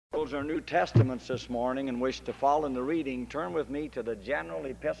Bibles or New Testaments this morning and wish to follow in the reading, turn with me to the general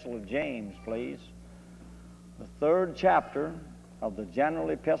epistle of James, please. The third chapter of the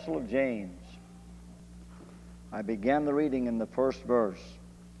general epistle of James. I began the reading in the first verse.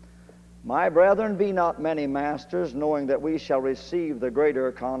 My brethren, be not many masters, knowing that we shall receive the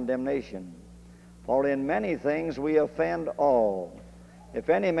greater condemnation. For in many things we offend all. If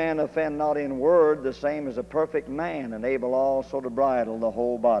any man offend not in word, the same is a perfect man, and able also to bridle the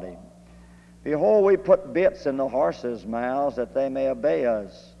whole body. Behold, we put bits in the horses' mouths, that they may obey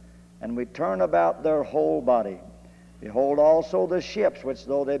us, and we turn about their whole body. Behold also the ships, which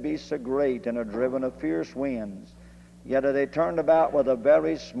though they be so great, and are driven of fierce winds, yet are they turned about with a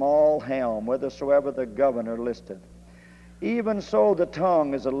very small helm, whithersoever the governor listeth. Even so the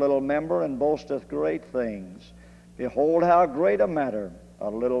tongue is a little member, and boasteth great things. Behold how great a matter a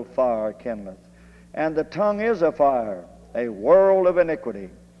little fire kindleth. And the tongue is a fire, a world of iniquity.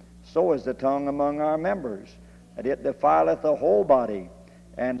 So is the tongue among our members, that it defileth the whole body,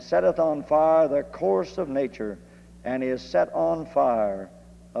 and setteth on fire the course of nature, and is set on fire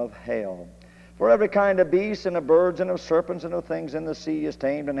of hell. For every kind of beast, and of birds, and of serpents, and of things in the sea is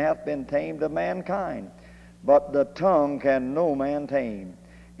tamed, and hath been tamed of mankind. But the tongue can no man tame.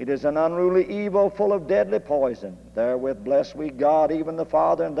 It is an unruly evil, full of deadly poison. Therewith bless we God, even the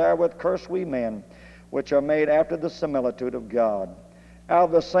Father, and therewith curse we men, which are made after the similitude of God. Out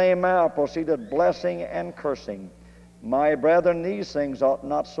of the same mouth proceeded blessing and cursing. My brethren, these things ought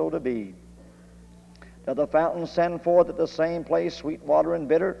not so to be. Doth the fountain send forth at the same place sweet water and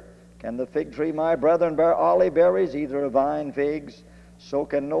bitter? Can the fig tree, my brethren, bear olive berries, either of vine figs? So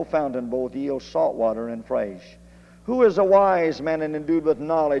can no fountain both yield salt water and fresh. Who is a wise man and endued with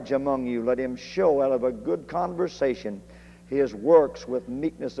knowledge among you? Let him show out of a good conversation his works with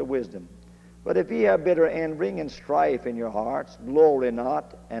meekness of wisdom. But if ye have bitter envying and strife in your hearts, glory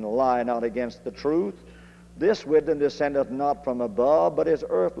not, and lie not against the truth. This wisdom descendeth not from above, but is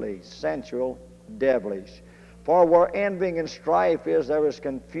earthly, sensual, devilish. For where envying and strife is, there is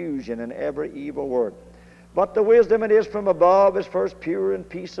confusion in every evil work. But the wisdom that is from above is first pure and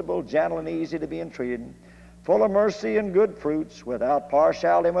peaceable, gentle and easy to be entreated, full of mercy and good fruits, without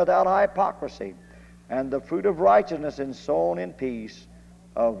partiality and without hypocrisy. And the fruit of righteousness is sown in peace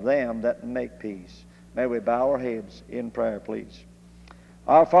of them that make peace. May we bow our heads in prayer, please.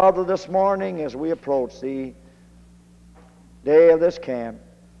 Our Father, this morning as we approach the day of this camp,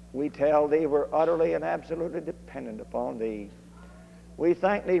 we tell Thee we're utterly and absolutely dependent upon Thee. We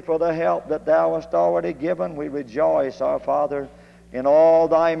thank Thee for the help that Thou hast already given. We rejoice, our Father, in all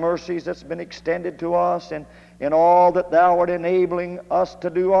Thy mercies that's been extended to us, and in all that Thou art enabling us to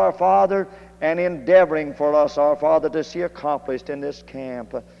do, our Father, and endeavoring for us, our Father, to see accomplished in this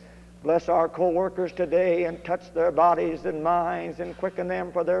camp. Bless our co-workers today, and touch their bodies and minds, and quicken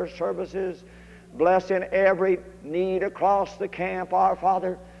them for their services. Bless in every need across the camp, our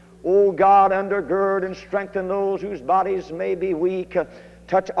Father. O God, undergird and strengthen those whose bodies may be weak.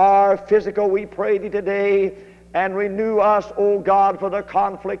 Touch our physical, we pray Thee today, and renew us, O God, for the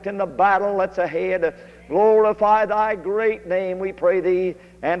conflict and the battle that's ahead. Glorify Thy great name, we pray Thee,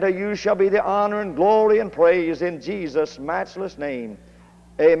 and to You shall be the honor and glory and praise in Jesus' matchless name.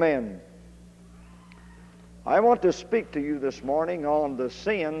 Amen. I want to speak to you this morning on the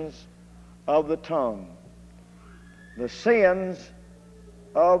sins of the tongue. The sins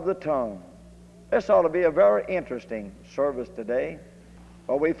of the tongue. This ought to be a very interesting service today.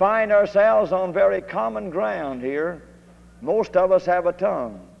 For we find ourselves on very common ground here. Most of us have a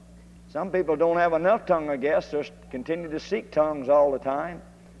tongue. Some people don't have enough tongue, I guess. They continue to seek tongues all the time.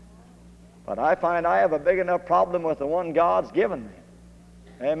 But I find I have a big enough problem with the one God's given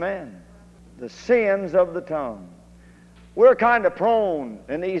me. Amen. The sins of the tongue. We're kind of prone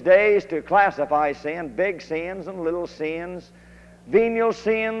in these days to classify sin, big sins and little sins, venial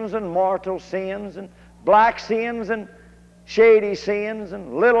sins and mortal sins, and black sins and shady sins,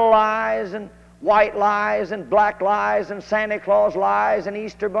 and little lies and white lies and black lies and Santa Claus lies and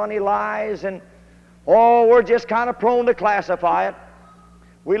Easter Bunny lies, and we're just kind of prone to classify it.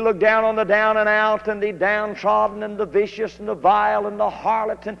 We look down on the down and out and the downtrodden and the vicious and the vile and the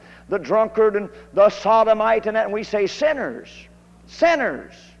harlot and the drunkard and the sodomite and that, and we say sinners,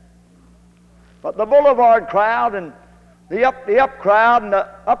 sinners. But the boulevard crowd and the up crowd and the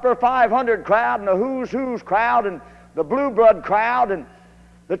upper 500 crowd and the who's crowd and the blue blood crowd and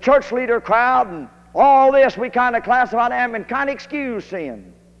the church leader crowd and all this, we kind of classify them and kind of excuse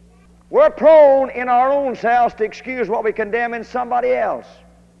sin. We're prone in our own selves to excuse what we condemn in somebody else.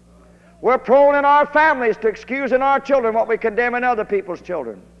 We're prone in our families to excuse in our children what we condemn in other people's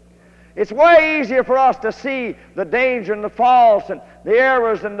children. It's way easier for us to see the danger and the faults and the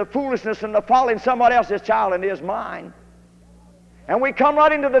errors and the foolishness and the folly in somebody else's child than it is mine. And we come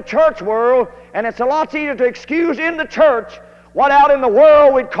right into the church world, and it's a lot easier to excuse in the church what out in the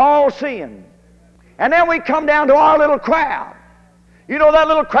world we'd call sin. And then we come down to our little crowd. You know, that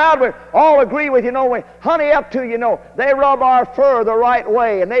little crowd we all agree with, you know, we honey up to, you know, they rub our fur the right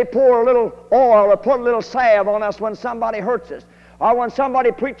way, and they pour a little oil or put a little salve on us when somebody hurts us, or when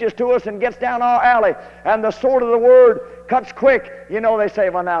somebody preaches to us and gets down our alley, and the sword of the word cuts quick. You know, they say,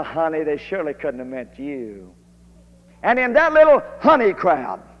 well, now, honey, they surely couldn't have meant you. And in that little honey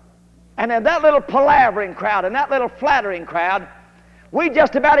crowd, and in that little palavering crowd, and that little flattering crowd, we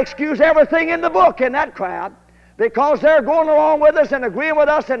just about excuse everything in the book in that crowd, because they're going along with us and agreeing with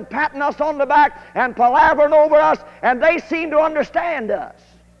us and patting us on the back and palavering over us, and they seem to understand us.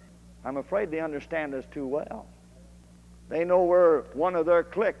 I'm afraid they understand us too well. They know we're one of their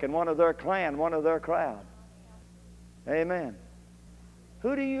clique and one of their clan, one of their crowd. Amen.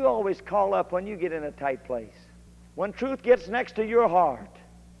 Who do you always call up when you get in a tight place? When truth gets next to your heart,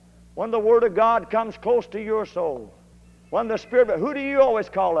 when the Word of God comes close to your soul, when the Spirit, who do you always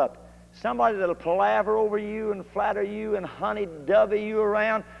call up? Somebody that'll palaver over you and flatter you and honey-dovey you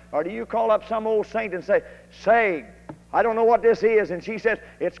around? Or do you call up some old saint and say, I don't know what this is, and she says,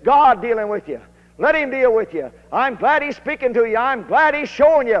 it's God dealing with you. Let Him deal with you. I'm glad He's speaking to you. I'm glad He's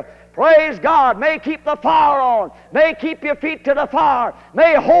showing you. Praise God. May keep the fire on. May keep your feet to the fire.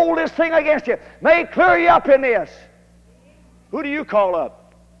 May hold this thing against you. May clear you up in this. Who do you call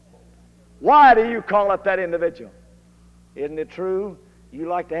up? Why do you call up that individual? Isn't it true? You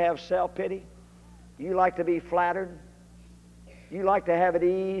like to have self-pity. You like to be flattered. You like to have it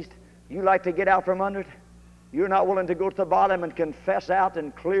eased. You like to get out from under it. You're not willing to go to the bottom and confess out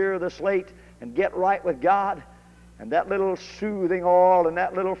and clear the slate and get right with God. And that little soothing oil and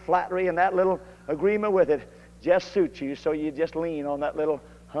that little flattery and that little agreement with it just suits you, so you just lean on that little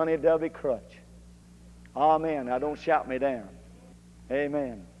honey-dovey crutch. Amen. Now don't shout me down.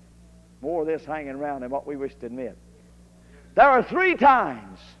 Amen. More of this hanging around than what we wish to admit. There are 3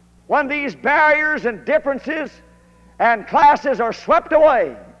 times when these barriers and differences and classes are swept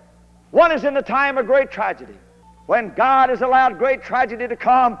away. One is in the time of great tragedy, when God has allowed great tragedy to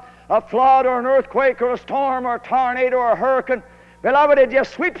come, a flood or an earthquake or a storm or a tornado or a hurricane. Beloved, it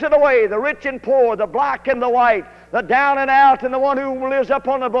just sweeps it away, the rich and poor, the black and the white, the down and out, and the one who lives up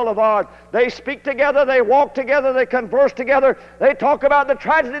on the boulevard. They speak together, they walk together, they converse together, they talk about the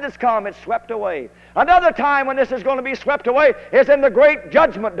tragedy that's come. It's swept away. Another time when this is going to be swept away is in the great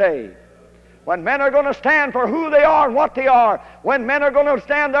judgment day, when men are going to stand for who they are and what they are, when men are going to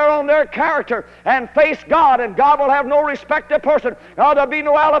stand there on their character and face God, and God will have no respect of person. Now, there'll be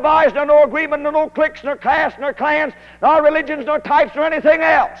no alibis, no agreement, no cliques, nor castes, nor clans, nor religions, nor types, nor anything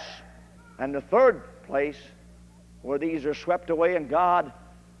else. And the third place where these are swept away and God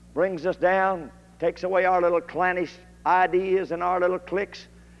brings us down, takes away our little clannish ideas and our little cliques,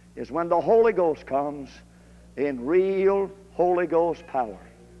 is when the Holy Ghost comes in real Holy Ghost power.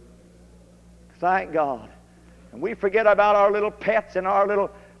 Thank God. And we forget about our little pets and our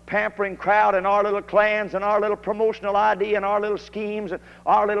little pampering crowd and our little clans and our little promotional idea and our little schemes and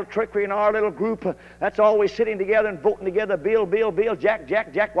our little trickery and our little group that's always sitting together and voting together, Bill, Bill, Bill, Jack,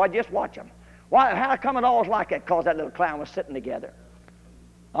 Jack, Jack. Why, just watch them. Why, how come it always like that? Because that little clown was sitting together.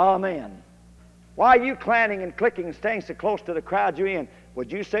 Amen. Why are you clanning and clicking and staying so close to the crowd you're in?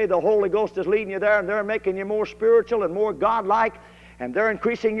 Would you say the Holy Ghost is leading you there and they're making you more spiritual and more God-like, and they're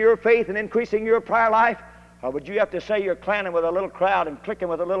increasing your faith and increasing your prayer life? Or would you have to say you're clanning with a little crowd and clicking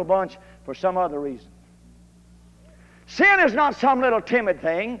with a little bunch for some other reason? Sin is not some little timid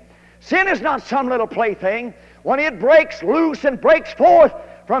thing. Sin is not some little plaything. When it breaks loose and breaks forth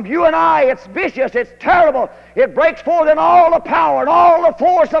from you and I, it's vicious, it's terrible. It breaks forth in all the power and all the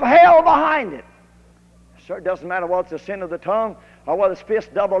force of hell behind it. Sure, it doesn't matter whether it's the sin of the tongue or whether it's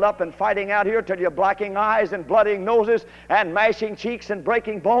fists doubled up and fighting out here till you're blacking eyes and bloodying noses and mashing cheeks and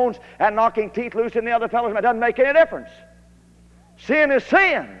breaking bones and knocking teeth loose in the other fellow's. It doesn't make any difference. Sin is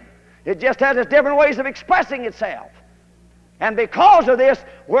sin. It just has its different ways of expressing itself. And because of this,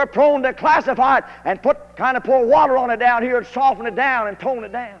 we're prone to classify it and kind of pour water on it down here and soften it down and tone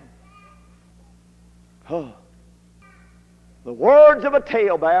it down. Oh. The words of a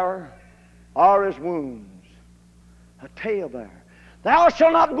talebearer are as wounds. A talebearer. Thou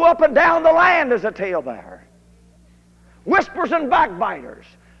shalt not go up and down the land as a talebearer. Whispers and backbiters,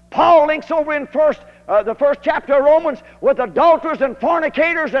 Paul links over in the first chapter of Romans with adulterers and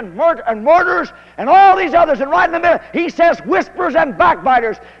fornicators and murderers and all these others. And right in the middle, he says, whisperers and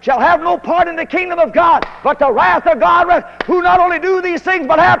backbiters shall have no part in the kingdom of God, but the wrath of God, who not only do these things,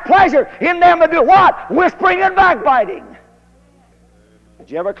 but have pleasure in them that do what? Whispering and backbiting.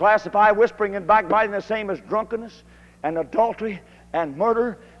 Did you ever classify whispering and backbiting the same as drunkenness and adultery and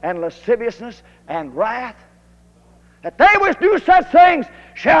murder and lasciviousness and wrath? That they which do such things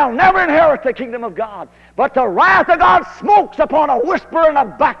shall never inherit the kingdom of God. But the wrath of God smokes upon a whisperer and a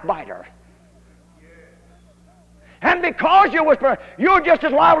backbiter. And because you whisper, you're just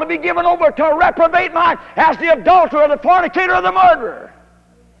as liable to be given over to a reprobate mind as the adulterer, the fornicator, or the murderer.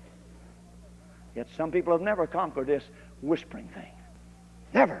 Yet some people have never conquered this whispering thing.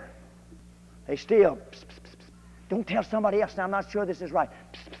 Never. They still, pss, pss, pss, pss. Don't tell somebody else, now I'm not sure this is right.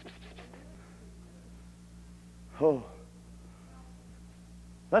 Pss, pss, pss, pss. Oh.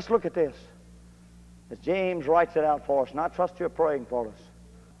 Let's look at this. As James writes it out for us, and I trust you're praying for us.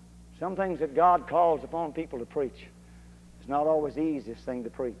 Some things that God calls upon people to preach is not always the easiest thing to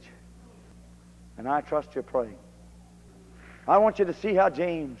preach. And I trust you're praying. I want you to see how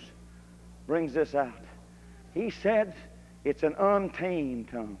James brings this out. He said it's an untamed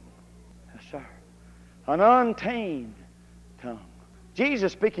tongue. Yes, sir. An untamed tongue.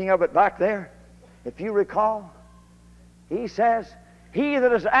 Jesus, speaking of it back there, if you recall, he says, he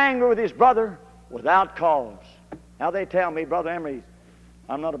that is angry with his brother without cause. Now they tell me, Brother Emery,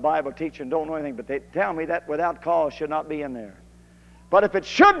 I'm not a Bible teacher and don't know anything, but they tell me that without cause should not be in there. But if it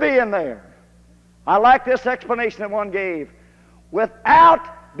should be in there, I like this explanation that one gave.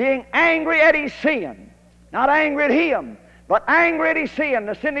 Without being angry at his sin. Not angry at him, but angry at his sin,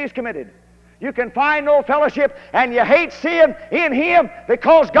 the sin he's committed. You can find no fellowship, and you hate sin in him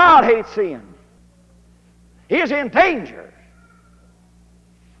because God hates sin. He is in danger.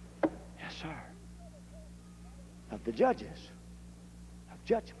 Yes, sir. Of the judges. Of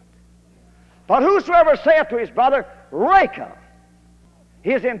judgment. But whosoever saith to his brother, Reka,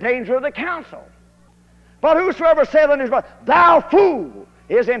 he is in danger of the council. But whosoever saith unto his brother, thou fool,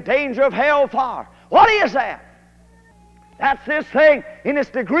 is in danger of hell fire. What is that? That's this thing in its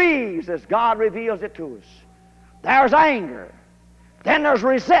degrees as God reveals it to us. There's anger. Then there's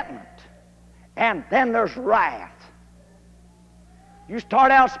resentment. And then there's wrath. You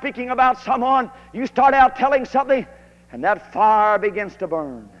start out speaking about someone, you start out telling something, and that fire begins to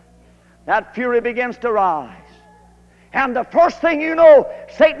burn. That fury begins to rise. And the first thing you know,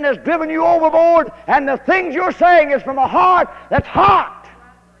 Satan has driven you overboard, and the things you're saying is from a heart that's hot.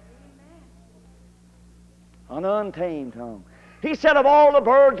 An untamed tongue. He said, of all the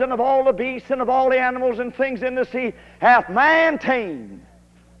birds and of all the beasts and of all the animals and things in the sea hath man tamed,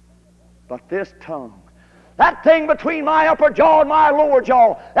 but this tongue. That thing between my upper jaw and my lower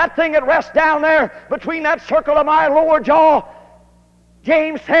jaw, that thing that rests down there between that circle of my lower jaw,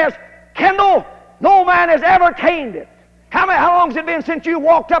 James says, Kendall, no man has ever tamed it. How long has it been since you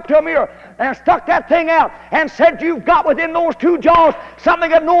walked up to a mirror and stuck that thing out and said you've got within those two jaws something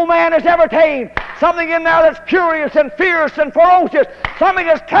that no man has ever tamed, something in there that's curious and fierce and ferocious, something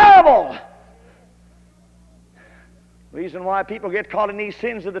that's terrible? The reason why people get caught in these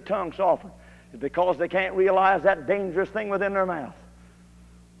sins of the tongue so often is because they can't realize that dangerous thing within their mouth.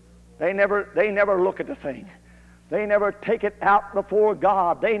 They never look at the thing. They never take it out before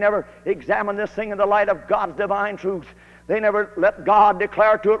God. They never examine this thing in the light of God's divine truth. They never let God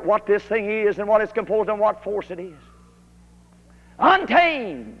declare to it what this thing is and what it's composed of and what force it is.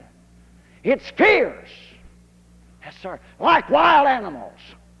 Untamed. It's fierce. Yes, sir. Like wild animals.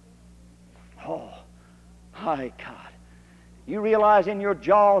 Oh, my God. You realize in your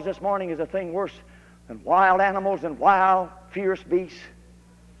jaws this morning is a thing worse than wild animals and wild, fierce beasts.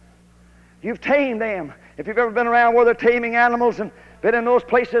 You've tamed them. If you've ever been around where they're taming animals and been in those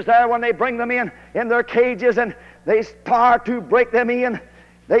places there when they bring them in their cages and they start to break them in,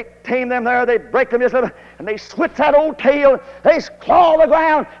 they tame them there, they break them in, and they switch that old tail, they claw the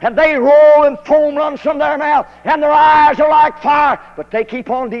ground, and they roll and foam runs from their mouth, and their eyes are like fire. But they keep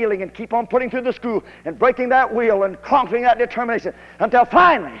on dealing and keep on putting through the screw and breaking that will and conquering that determination until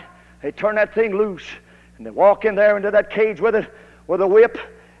finally they turn that thing loose and they walk in there into that cage with it, with a whip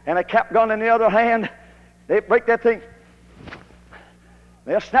and a cap gun in the other hand. They break that thing.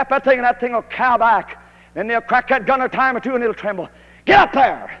 They'll snap that thing and that thing will cow back. Then they'll crack that gun a time or two and it'll tremble. Get up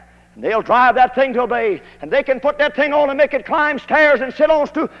there! And they'll drive that thing to obey. And they can put that thing on and make it climb stairs and sit on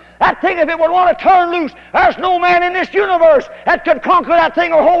stools. That thing, if it would want to turn loose, there's no man in this universe that could conquer that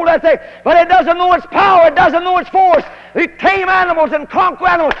thing or hold that thing. But it doesn't know its power. It doesn't know its force. We tame animals and conquer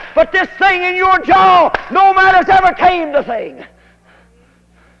animals. But this thing in your jaw, no man has ever tamed the thing.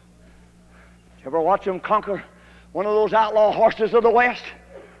 you ever watch them conquer one of those outlaw horses of the West?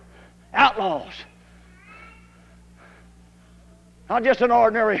 Outlaws. Not just an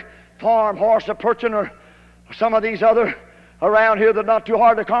ordinary farm horse, a Percheron, or some of these other around here that are not too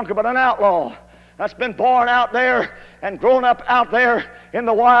hard to conquer, but an outlaw that's been born out there and grown up out there in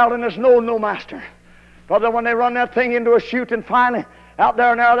the wild and has known no master. Brother, when they run that thing into a chute and finally out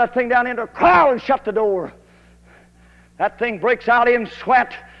there narrow that thing down into a crowd and shut the door, that thing breaks out in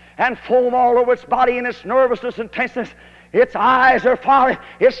sweat and foam all over its body in its nervousness and tenseness. Its eyes are fiery.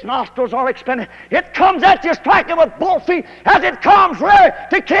 Its nostrils are expanded. It comes at you striking with both feet as it comes ready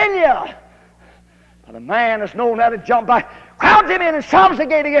to kill you. But a man has known that to jump by, crowds him in and shoves the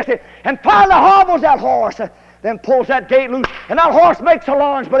gate against it, and finally hobbles that horse, then pulls that gate loose, and that horse makes a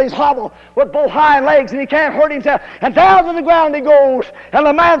lunge, but he's hobbled with both hind legs, and he can't hurt himself, and down to the ground he goes, and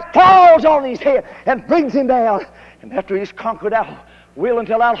the man falls on his head and brings him down. And after he's conquered that will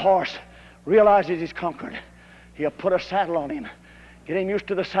until that horse realizes he's conquered, he'll put a saddle on him, get him used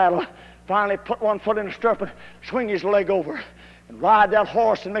to the saddle, finally put one foot in the stirrup and swing his leg over and ride that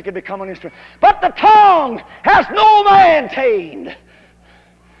horse and make it become an instrument. But the tongue has no man tamed.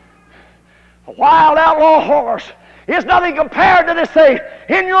 A wild outlaw horse is nothing compared to this thing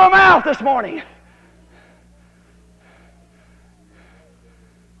in your mouth this morning.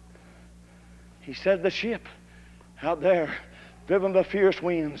 He said the ship out there, driven by fierce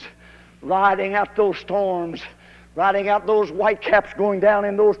winds, riding out those storms, riding out those whitecaps going down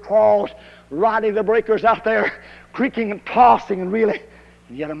in those trawls, riding the breakers out there, creaking and tossing and reeling.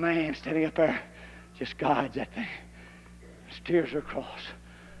 And yet a man standing up there just guides that thing, steers her across.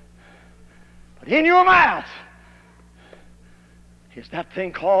 But in your mouth is that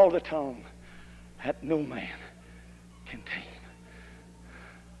thing called the tongue that no man can tame.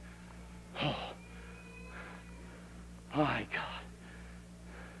 Oh, my God.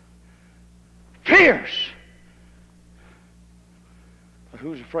 Fierce. But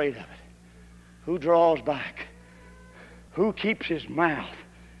who's afraid of it? Who draws back? Who keeps his mouth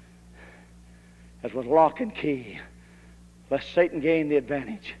as with lock and key, lest Satan gain the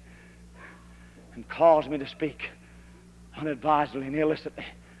advantage and cause me to speak unadvisedly and illicitly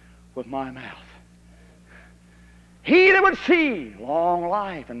with my mouth? He that would see long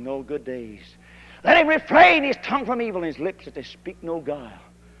life and no good days, let him refrain his tongue from evil and his lips that they speak no guile.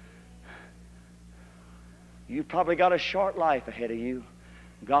 You've probably got a short life ahead of you,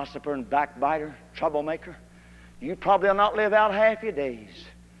 gossiper and backbiter, troublemaker. You probably will not live out half your days.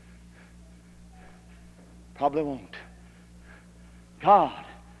 Probably won't. God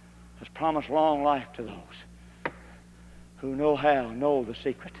has promised long life to those who know the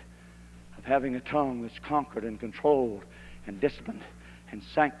secret of having a tongue that's conquered and controlled and disciplined and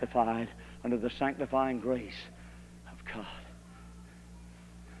sanctified under the sanctifying grace of God.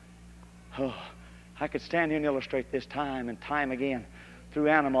 Oh, I could stand here and illustrate this time and time again through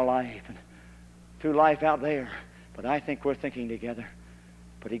animal life and through life out there, but I think we're thinking together.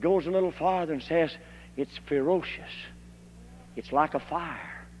 But he goes a little farther and says, it's ferocious. It's like a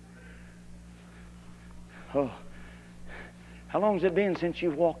fire. Oh, how long has it been since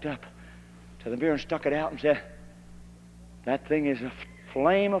you've walked up to the mirror and stuck it out and said, that thing is a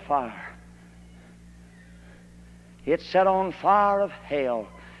flame of fire. It's set on fire of hell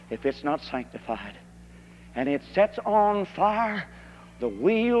if it's not sanctified. And it sets on fire the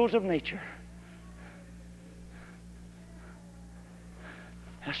wheels of nature.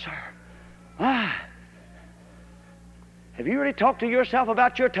 Yes, sir. Why? Have you really talked to yourself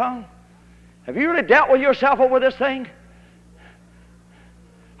about your tongue? Have you really dealt with yourself over this thing?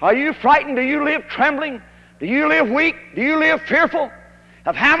 Are you frightened? Do you live trembling? Do you live weak? Do you live fearful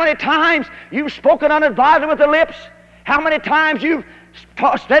of how many times you've spoken unadvisedly with the lips? How many times you've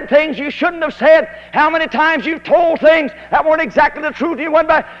said things you shouldn't have said? How many times you've told things that weren't exactly the truth? You went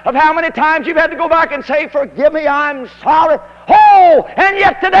back of how many times you've had to go back and say, forgive me, I'm sorry. Oh, and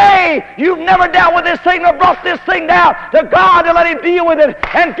yet today you've never dealt with this thing or brought this thing down to God to let Him deal with it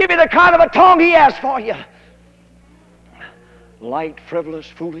and give you the kind of a tongue He has for you. Light, frivolous,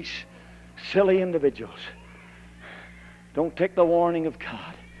 foolish, silly individuals don't take the warning of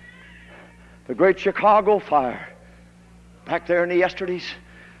God. The great Chicago fire back there in the yesterdays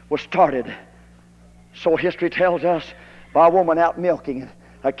was started, so history tells us, by a woman out milking.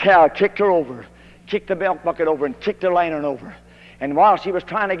 A cow kicked her over, kicked the milk bucket over, and kicked the lantern over. And while she was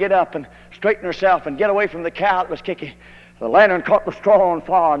trying to get up and straighten herself and get away from the cow that was kicking, the lantern caught the straw on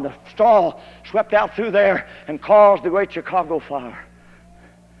fire, and the straw swept out through there and caused the great Chicago fire.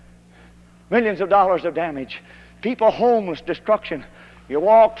 Millions of dollars of damage. People homeless, destruction. You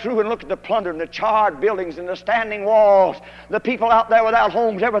walk through and look at the plunder and the charred buildings and the standing walls. The people out there without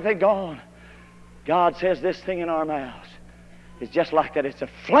homes, everything gone. God says this thing in our mouths is just like that. It's a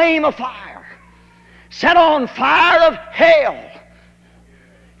flame of fire, set on fire of hell.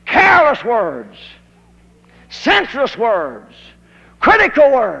 Careless words, senseless words,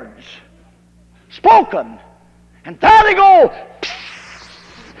 critical words, spoken, and there they go,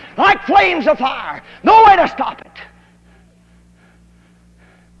 like flames of fire. No way to stop it.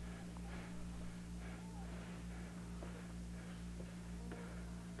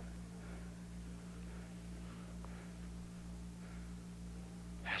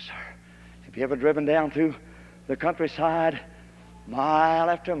 Yes, sir. Have you ever driven down through the countryside, mile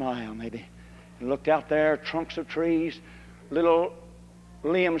after mile maybe, and looked out there, trunks of trees, little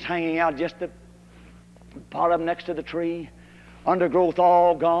limbs hanging out, just the part of them next to the tree, undergrowth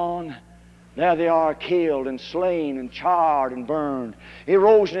all gone. There they are, killed and slain and charred and burned.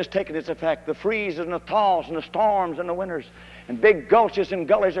 Erosion has taken its effect. The freezes and the thaws and the storms and the winters, and big gulches and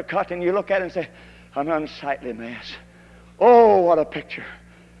gullies are cut, and you look at it and say, an unsightly mess. Oh, what a picture.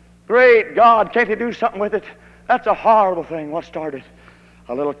 Great God, can't you do something with it? That's a horrible thing. What started?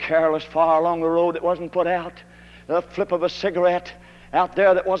 A little careless fire along the road that wasn't put out, the flip of a cigarette out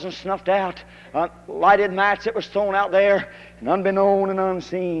there that wasn't snuffed out, a lighted match that was thrown out there, and unbeknown and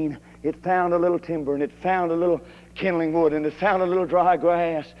unseen, it found a little timber, and it found a little kindling wood, and it found a little dry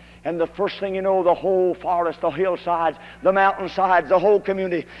grass, and the first thing you know, the whole forest, the hillsides, the mountainsides, the whole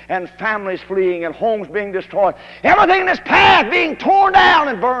community, and families fleeing, and homes being destroyed, everything in its path being torn down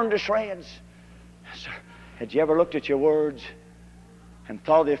and burned to shreds. Yes, sir. Had you ever looked at your words and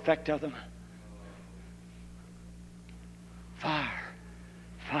thought of the effect of them? Fire.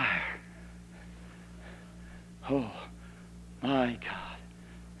 Fire. Oh, my God.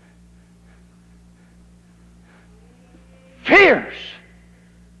 Fierce.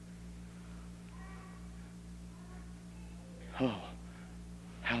 Oh,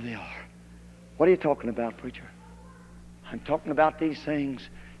 how they are. What are you talking about, preacher? I'm talking about these things,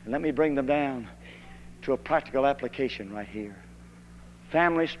 and let me bring them down to a practical application right here.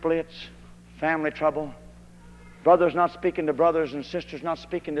 Family splits, family trouble, brothers not speaking to brothers and sisters not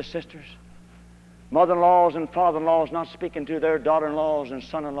speaking to sisters, mother-in-laws and father-in-laws not speaking to their daughter-in-laws and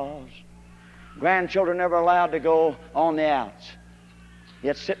son-in-laws, grandchildren never allowed to go on the outs,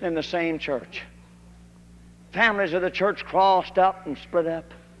 yet sitting in the same church. Families of the church crossed up and split up.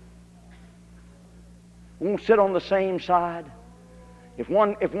 Won't sit on the same side. If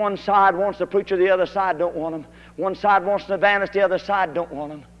one side wants the preacher, the other side don't want him. One side wants the evangelist, the other side don't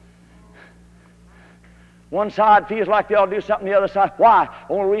want him. One side feels like they ought to do something, the other side. Why?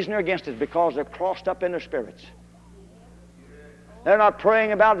 Only reason they're against it is because they're crossed up in their spirits. They're not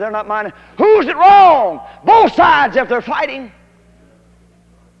praying about it. They're not minding. Who's it wrong? Both sides if they're fighting.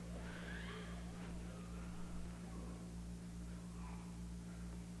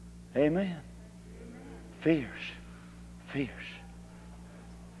 Amen. Fierce. Fierce.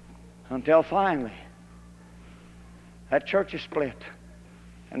 Until finally, that church is split.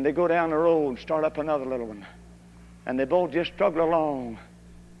 And they go down the road and start up another little one. And they both just struggle along.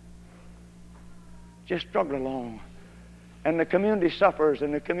 Just struggle along. And the community suffers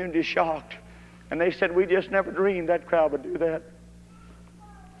and the community is shocked. And they said, we just never dreamed that crowd would do that.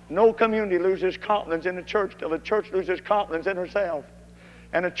 No community loses confidence in the church till the church loses confidence in herself.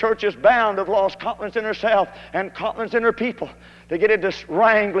 And the church is bound to have lost confidence in herself and confidence in her people. They get into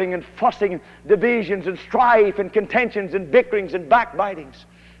wrangling and fussing and divisions and strife and contentions and bickerings and backbitings.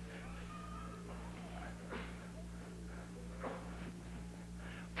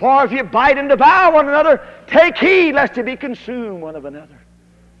 For if you bite and devour one another, take heed lest you be consumed one of another.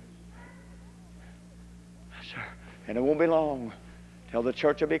 Yes, sir. And it won't be long till the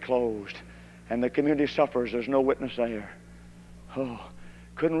church will be closed and the community suffers. There's no witness there. Oh,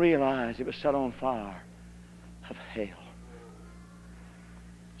 couldn't realize it was set on fire of hell.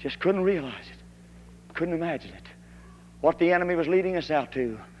 Just couldn't realize it. Couldn't imagine it. What the enemy was leading us out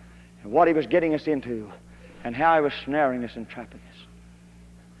to, and what he was getting us into, and how he was snaring us and trapping us.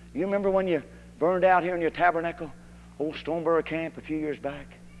 You remember when you burned out here in your tabernacle, old Stoneborough camp a few years back?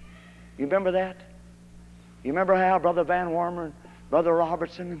 You remember that? You remember how Brother Van Warmer and Brother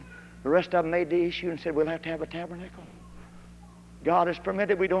Robertson and the rest of them made the issue and said, we'll have to have a tabernacle? God has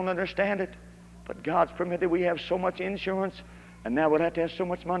permitted, we don't understand it, but God's permitted. We have so much insurance, and now we'll have to have so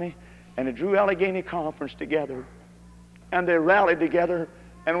much money. And the Drew Allegheny Conference together, and they rallied together,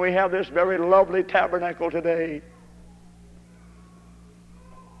 and we have this very lovely tabernacle today.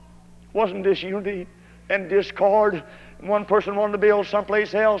 Wasn't disunity and discord? One person wanted to build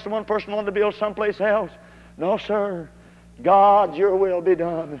someplace else, and one person wanted to build someplace else. No, sir. God, your will be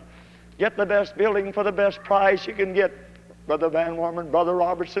done. Get the best building for the best price you can get. Brother Van Warmer, Brother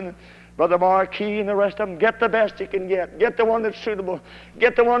Robertson, Brother Marquis and the rest of them, get the best you can get. Get the one that's suitable.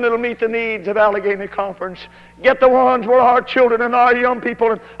 Get the one that'll meet the needs of Allegheny Conference. Get the ones where our children and our young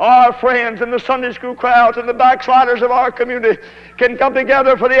people and our friends and the Sunday school crowds and the backsliders of our community can come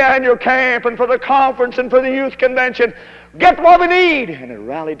together for the annual camp and for the conference and for the youth convention. Get what we need and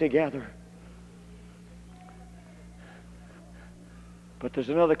rally together. But there's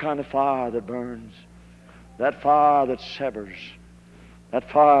another kind of fire that burns. That fire that severs. That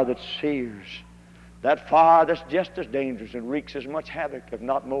fire that sears. That fire that's just as dangerous and wreaks as much havoc, if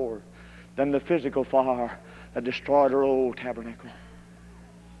not more, than the physical fire that destroyed our old tabernacle.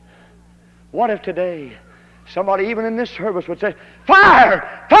 What if today somebody even in this service would say,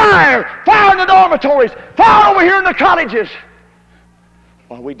 fire! Fire! Fire in the dormitories! Fire over here in the cottages!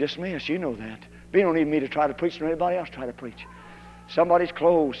 Well, we dismiss, you know that. You don't need me to try to preach, nor anybody else try to preach. Somebody's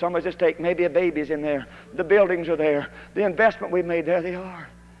clothes, somebody's estate, maybe a baby's in there, the buildings are there, the investment we made, there they are.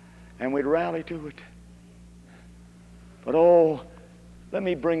 And we'd rally to it. But oh, let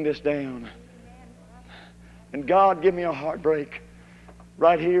me bring this down. And God, give me a heartbreak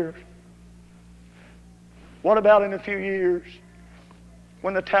right here. What about in a few years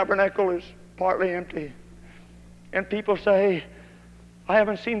when the tabernacle is partly empty and people say, I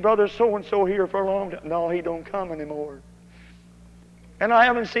haven't seen brother so-and-so here for a long time. No, he don't come anymore. And I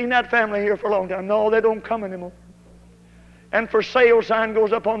haven't seen that family here for a long time. No, they don't come anymore. And for sale sign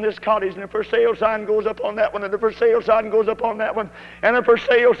goes up on this cottage, and a for sale sign goes up on that one, and a for sale sign goes up on that one, and a for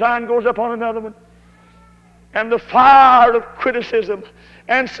sale sign goes up on another one. And the fire of criticism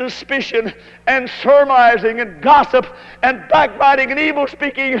and suspicion and surmising and gossip and backbiting and evil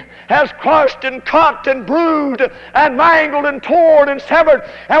speaking has crushed and cut and bruised and mangled and torn and severed,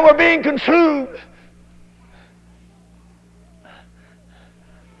 and we're being consumed.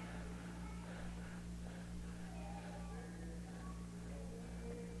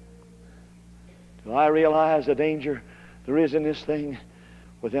 Do I realize the danger there is in this thing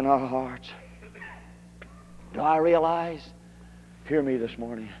within our hearts? Do I realize, hear me this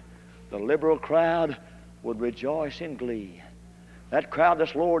morning, the liberal crowd would rejoice in glee. That crowd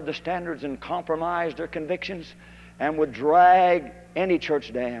that's lowered the standards and compromised their convictions and would drag any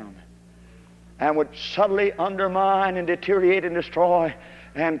church down and would subtly undermine and deteriorate and destroy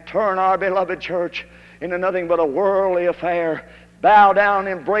and turn our beloved church into nothing but a worldly affair. Bow down,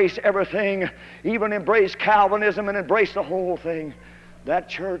 embrace everything, even embrace Calvinism and embrace the whole thing. That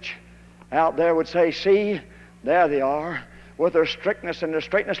church out there would say, see, there they are, with their strictness and their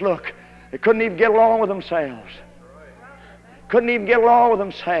straightness. Look, they couldn't even get along with themselves. Couldn't even get along with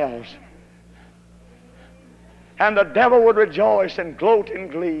themselves. And the devil would rejoice and gloat in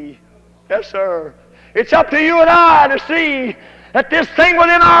glee. Yes, sir. It's up to you and I to see that this thing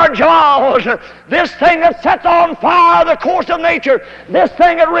within our jaws, this thing that sets on fire the course of nature, this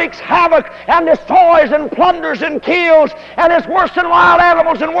thing that wreaks havoc and destroys and plunders and kills and is worse than wild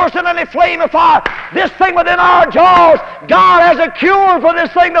animals and worse than any flame of fire, this thing within our jaws, God has a cure for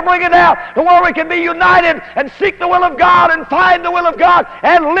this thing to bring it out to where we can be united and seek the will of God and find the will of God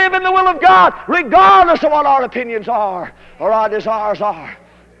and live in the will of God regardless of what our opinions are or our desires are.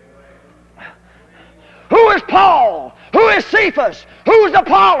 Who is Paul? Who is Cephas? Who is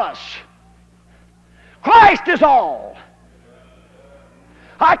Apollos? Christ is all.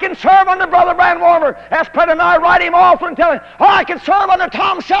 I can serve under Brother Brandwarmer as president. I write him off and tell him, or I can serve under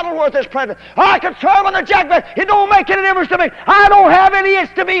Tom Shuttleworth as president. Or I can serve under Jack Bell. It don't make any difference to me. I don't have any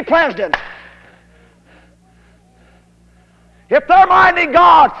itch to be president. If they're minding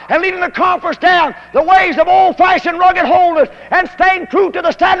God and leading the conference down the ways of old-fashioned rugged holiness and staying true to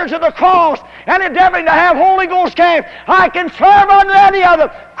the standards of the cross and endeavoring to have Holy Ghost camp, I can serve under any other.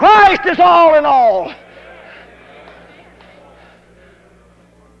 Christ is all in all.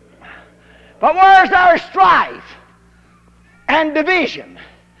 But where's our strife and division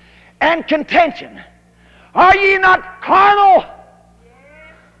and contention? Are ye not carnal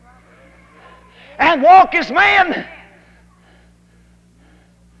and walk as men?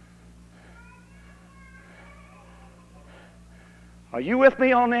 Are you with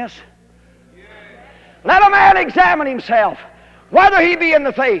me on this? Yes. Let a man examine himself, whether he be in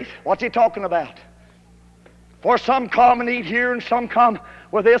the faith. What's he talking about? For some come and eat here and some come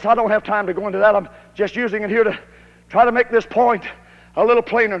with this. I don't have time to go into that. I'm just using it here to try to make this point a little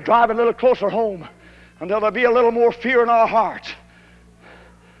plainer, drive it a little closer home until there'll be a little more fear in our hearts.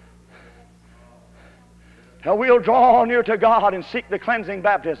 Till we'll draw near to God and seek the cleansing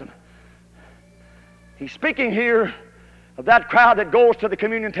baptism. He's speaking here of that crowd that goes to the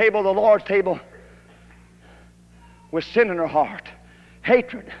communion table, the Lord's table, with sin in her heart,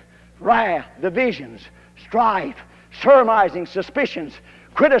 hatred, wrath, divisions, strife, surmising, suspicions,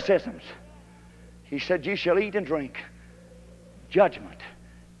 criticisms. He said, you shall eat and drink judgment,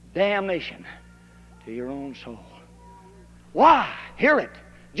 damnation to your own soul. Why? Hear it.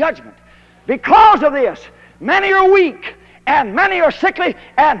 Judgment. Because of this, many are weak, and many are sickly,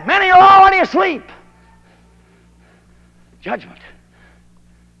 and many are already asleep. Judgment.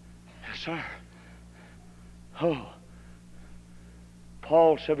 Yes, sir. Oh.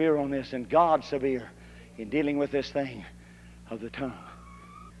 Paul's severe on this, and God's severe in dealing with this thing of the tongue.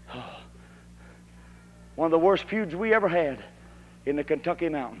 Oh. One of the worst feuds we ever had in the Kentucky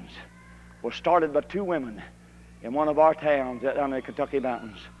mountains was started by two women in one of our towns down in the Kentucky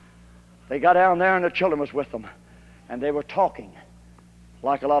mountains. They got down there and the children was with them, and they were talking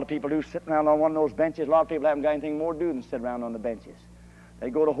like a lot of people do, sitting around on one of those benches. A lot of people haven't got anything more to do than sit around on the benches. They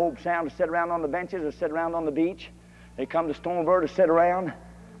go to Hope Sound to sit around on the benches or sit around on the beach. They come to Stonebird to sit around.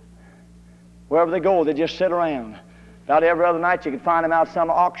 Wherever they go, they just sit around. About every other night you could find them out some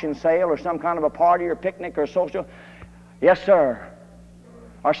auction sale or some kind of a party or picnic or social. Yes, sir.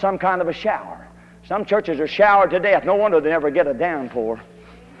 Or some kind of a shower. Some churches are showered to death. No wonder they never get a downpour.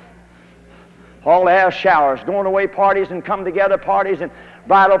 All they have showers, going away parties and come together parties and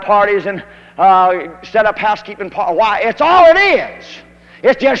bridal parties and set up housekeeping parties. Why? It's all it is.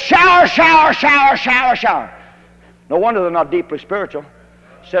 It's just shower, shower, shower, shower, shower. No wonder they're not deeply spiritual.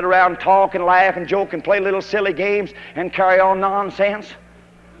 Sit around, talk and laugh and joke and play little silly games and carry on nonsense.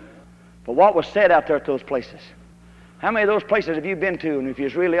 But what was said out there at those places? How many of those places have you been to, and if you're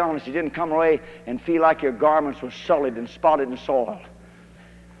really honest, you didn't come away and feel like your garments were sullied and spotted and soiled?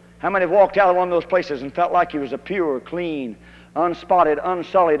 How many have walked out of one of those places and felt like you was a pure, clean, unspotted,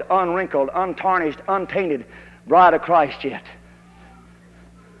 unsullied, unwrinkled, untarnished, untainted bride of Christ yet?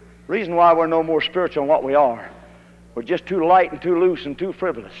 The reason why we're no more spiritual than what we are, we're just too light and too loose and too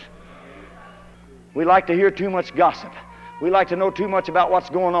frivolous. We like to hear too much gossip. We like to know too much about what's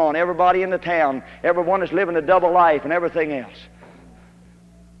going on. Everybody in the town, everyone is living a double life and everything else.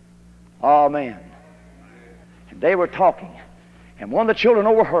 Amen. And they were talking, and one of the children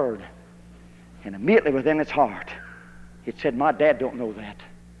overheard, and immediately within its heart, it said, my dad don't know that.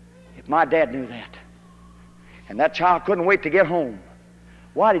 If my dad knew that. And that child couldn't wait to get home.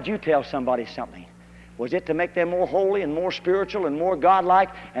 Why did you tell somebody something? Was it to make them more holy and more spiritual and more godlike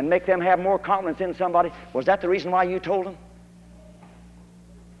and make them have more confidence in somebody? Was that the reason why you told them?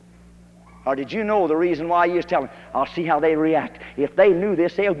 Or did you know the reason why you was telling them? I'll see how they react. If they knew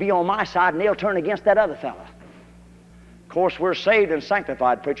this, they'll be on my side and they'll turn against that other fella. Of course, we're saved and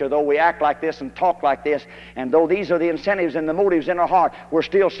sanctified, preacher, though we act like this and talk like this, and though these are the incentives and the motives in our heart, we're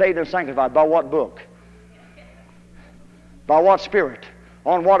still saved and sanctified. By what book? By what spirit?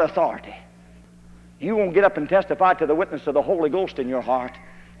 On what authority? You won't get up and testify to the witness of the Holy Ghost in your heart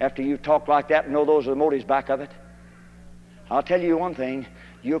after you talk like that and know those are the motives back of it. I'll tell you one thing.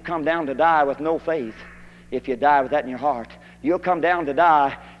 You'll come down to die with no faith if you die with that in your heart. You'll come down to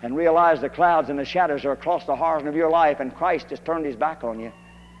die and realize the clouds and the shadows are across the horizon of your life and Christ has turned his back on you.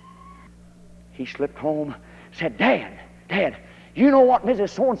 He slipped home, said, Dad, you know what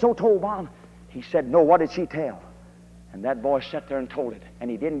Mrs. So-and-so told Mom? He said, no, what did she tell? And that boy sat there and told it,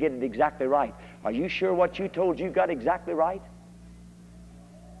 and he didn't get it exactly right. Are you sure what you told you got exactly right?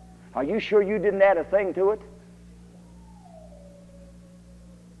 Are you sure you didn't add a thing to it?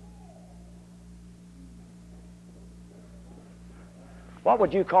 What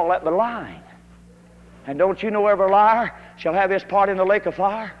would you call that but lying? And don't you know every liar shall have his part in the lake of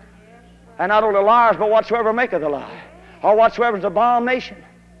fire? And not only liars, but whatsoever maketh a lie, or whatsoever is abomination.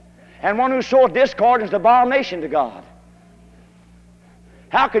 And one who soweth discord is abomination to God.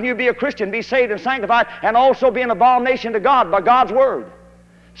 How can you be a Christian, be saved and sanctified, and also be an abomination to God by God's Word?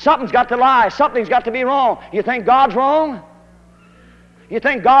 Something's got to lie. Something's got to be wrong. You think God's wrong? You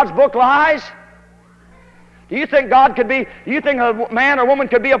think God's book lies? Do you think a man or woman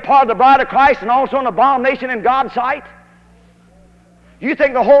could be a part of the bride of Christ and also an abomination in God's sight? Do you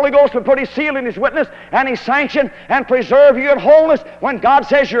think the Holy Ghost would put his seal in his witness and his sanction and preserve you in wholeness when God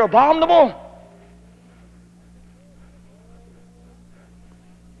says you're abominable?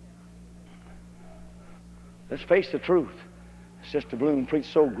 Let's face the truth. Sister Bloom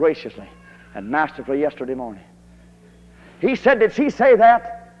preached so graciously and masterfully yesterday morning. He said, did she say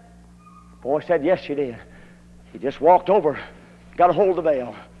that? The boy said, yes, she did. He just walked over, got a hold of the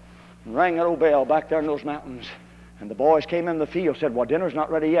bell, and rang that old bell back there in those mountains. And the boys came in the field, said, well, dinner's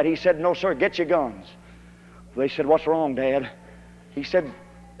not ready yet. He said, no, sir, get your guns. They said, what's wrong, Dad? He said,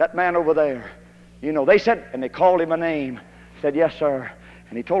 that man over there. You know, they said, and they called him a name. He said, yes, sir.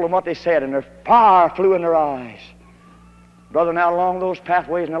 And he told them what they said, and their fire flew in their eyes. Brother, now along those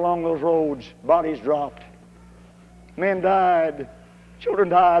pathways and along those roads, bodies dropped. Men died. Children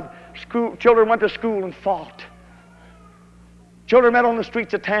died. Children went to school and fought. Children met on the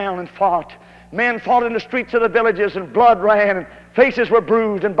streets of town and fought. Men fought in the streets of the villages, and blood ran, and faces were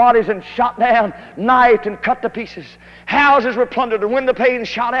bruised, and bodies and shot down, knifed and cut to pieces. Houses were plundered, and window panes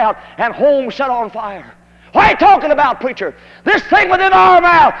shot out, and homes set on fire. What are you talking about, preacher? This thing within our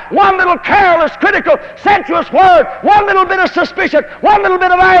mouth, one little careless, critical, sensuous word, one little bit of suspicion, one little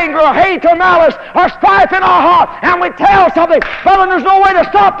bit of anger or hate or malice or strife in our heart, and we tell something, brother, there's no way to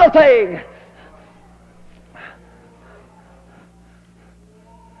stop the thing.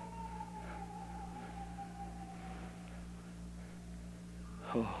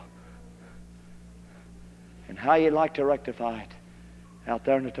 Oh. And how you'd like to rectify it out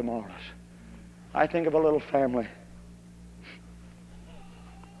there in the tomorrows. I think of a little family.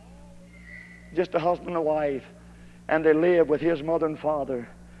 Just a husband and wife. And they live with his mother and father.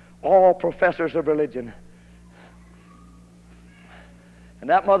 All professors of religion. And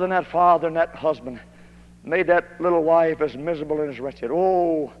that mother and that father and that husband made that little wife as miserable and as wretched.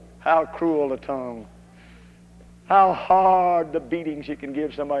 Oh, how cruel the tongue. How hard the beatings you can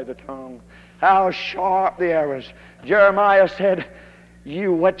give somebody the tongue. How sharp the arrows. Jeremiah said,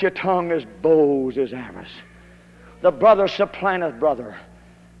 you whet your tongue as bows as arrows. The brother supplanteth brother,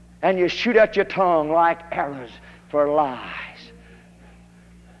 and you shoot at your tongue like arrows for lies.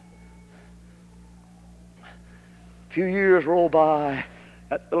 A few years rolled by.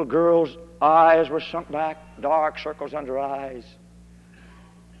 That little girl's eyes were sunk back, dark circles under her eyes.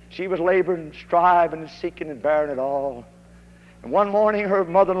 She was laboring, striving, and seeking and bearing it all. And one morning her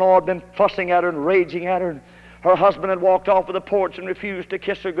mother-in-law had been fussing at her and raging at her. And her husband had walked off of the porch and refused to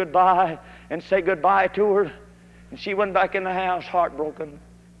kiss her goodbye and say goodbye to her. And she went back in the house heartbroken.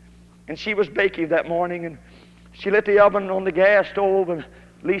 And she was baking that morning, and she lit the oven on the gas stove, and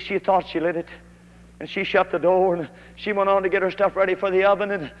at least she thought she lit it. And she shut the door, and she went on to get her stuff ready for the oven,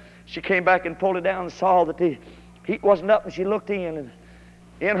 and she came back and pulled it down and saw that the heat wasn't up, and she looked in, and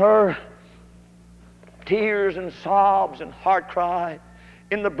in her tears and sobs and heart cry,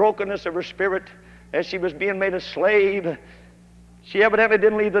 in the brokenness of her spirit, as she was being made a slave, she evidently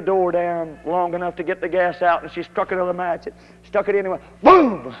didn't leave the door down long enough to get the gas out, and she struck another match, stuck it in, and went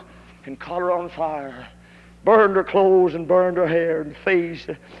boom, and caught her on fire, burned her clothes and burned her hair and face.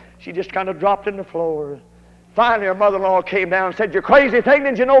 She just kind of dropped in the floor. Finally, her mother-in-law came down and said, "You crazy thing,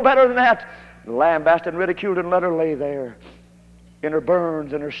 didn't you know better than that?" And lambasted and ridiculed and let her lay there in her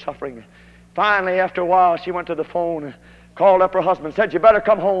burns and her suffering. Finally, after a while, she went to the phone and called up her husband, said, "You better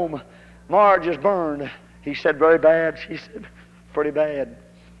come home. Marge is burned." He said, "Very bad." She said, "Pretty bad."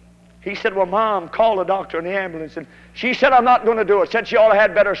 He said, "Well, Mom, call the doctor and the ambulance." And she said, "I'm not going to do it." Said she ought to have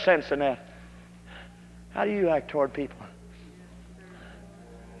had better sense than that. How do you act toward people?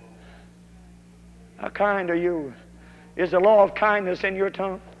 How kind are you? Is the law of kindness in your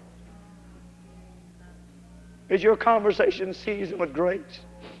tongue? Is your conversation seasoned with grace?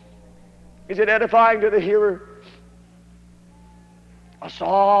 Is it edifying to the hearer? A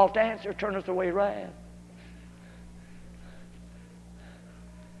soft answer turneth away wrath.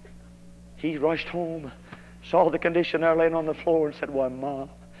 He rushed home, saw the condition there laying on the floor, and said, "Why, Mom?"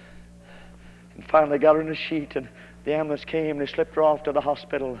 And finally got her in a sheet, and the ambulance came, and they slipped her off to the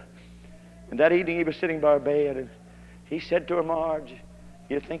hospital. And that evening he was sitting by her bed, and he said to her, "Marge,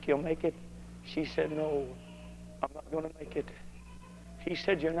 you think you'll make it?" She said, "No, I'm not going to make it." He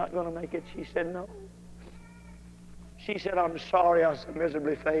said, "You're not going to make it?" She said, "No." She said, "I'm sorry I so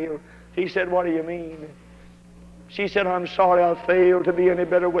miserably failed." He said, "What do you mean?" She said, "I'm sorry I failed to be any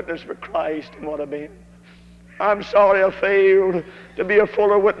better witness for Christ than what I've been. I'm sorry I failed to be a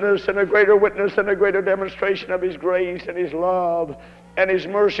fuller witness and a greater witness and a greater demonstration of His grace and His love and His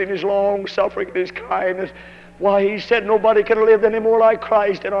mercy and His long-suffering and His kindness." Why, he said, "Nobody could have lived any more like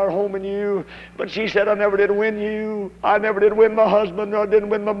Christ in our home than you." But she said, "I never did win you. I never did win my husband, nor didn't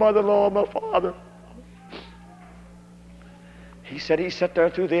win my mother-in-law or my father." He said he sat there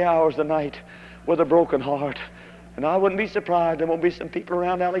through the hours of the night with a broken heart. And I wouldn't be surprised there won't be some people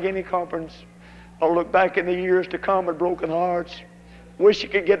around Allegheny Conference who'll look back in the years to come with broken hearts. Wish you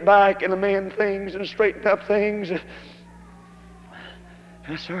could get back and amend things and straighten up things.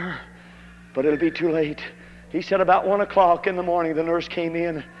 Yes, sir. But it'll be too late. He said about 1 o'clock in the morning the nurse came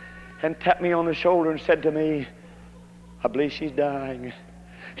in and tapped me on the shoulder and said to me, "I believe she's dying."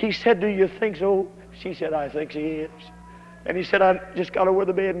 He said, "Do you think so?" She said, "I think she is." And he said, "I just got over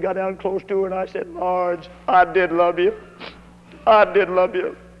the bed and got down close to her, and I said, 'Marge, I did love you. I did love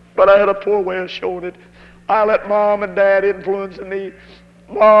you. But I had a poor way of showing it. I let Mom and Dad influence me.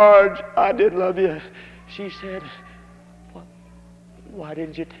 Marge, I did love you." She said, "Why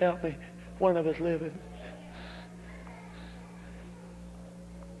didn't you tell me when I was living?"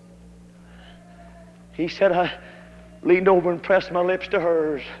 He said, I leaned over and pressed my lips to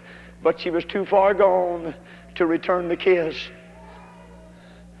hers, but she was too far gone to return the kiss.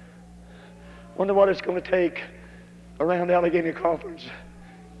 Wonder what it's going to take around Allegheny Conference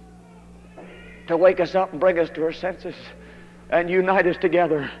to wake us up and bring us to our senses and unite us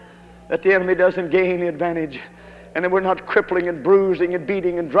together, that the enemy doesn't gain the advantage, and that we're not crippling and bruising and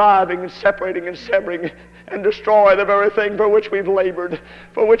beating and driving and separating and severing and destroy the very thing for which we've labored,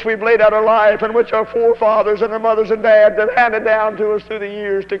 for which we've laid out our life, and which our forefathers and our mothers and dads have handed down to us through the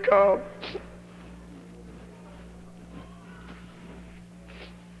years to come.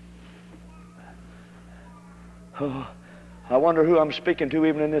 Oh, I wonder who I'm speaking to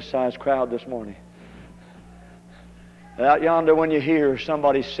even in this size crowd this morning. Out yonder, when you hear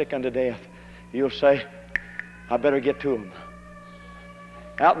somebody's sick unto death, you'll say, I better get to him.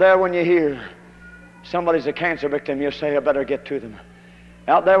 Out there, when you hear somebody's a cancer victim, you'll say, I better get to them.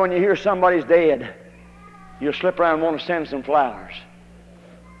 Out there, when you hear somebody's dead, you'll slip around and want to send some flowers.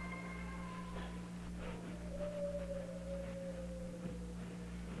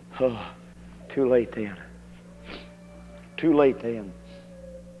 Oh, too late then. Too late then.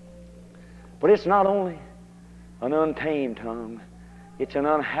 But it's not only an untamed tongue, it's an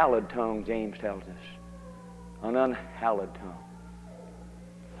unhallowed tongue, James tells us. An unhallowed tongue.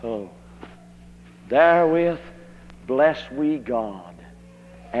 Oh. Therewith bless we God,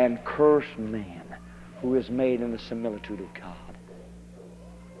 and curse man who is made in the similitude of God.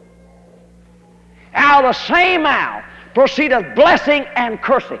 Out of the same mouth proceedeth blessing and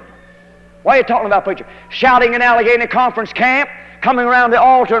cursing. What are you talking about, preacher? Shouting in Allegheny Conference camp, coming around the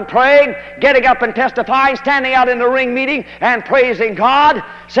altar and praying, getting up and testifying, standing out in the ring meeting and praising God,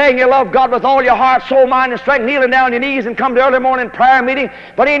 saying you love God with all your heart, soul, mind, and strength, kneeling down on your knees and come to early morning prayer meeting.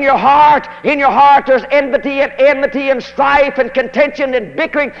 But in your heart there's enmity and strife and contention and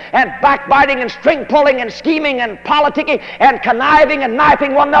bickering and backbiting and string pulling and scheming and politicking and conniving and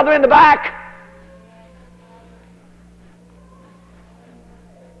knifing one another in the back.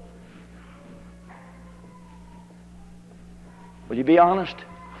 Will you be honest?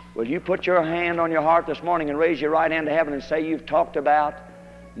 Will you put your hand on your heart this morning and raise your right hand to heaven and say you've talked about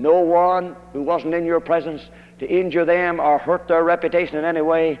no one who wasn't in your presence to injure them or hurt their reputation in any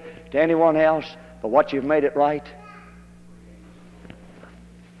way to anyone else, but what you've made it right?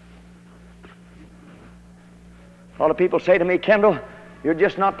 A lot of people say to me, Kendall, you're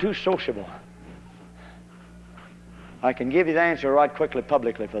just not too sociable. I can give you the answer right quickly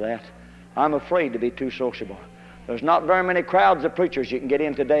publicly for that. I'm afraid to be too sociable. There's not very many crowds of preachers you can get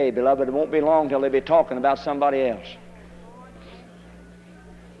in today, beloved. It won't be long till they'll be talking about somebody else.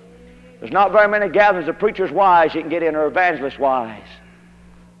 There's not very many gatherings of preachers' wives you can get in, or evangelists' wives.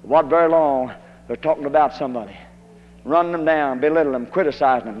 What very long they're talking about somebody, running them down, belittling them,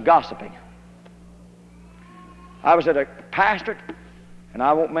 criticizing them, gossiping. I was at a pastorate, and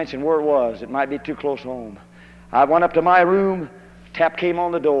I won't mention where it was. It might be too close home. I went up to my room, tap came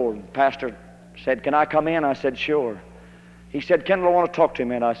on the door, and the pastor said, can I come in? I said, sure. He said, Kendall, I want to talk to you,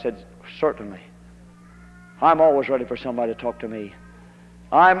 man. I said, certainly. I'm always ready for somebody to talk to me.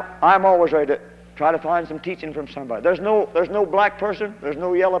 I'm always ready to try to find some teaching from somebody. There's no black person, there's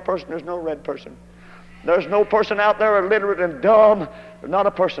no yellow person, there's no red person. There's no person out there illiterate and dumb. There's not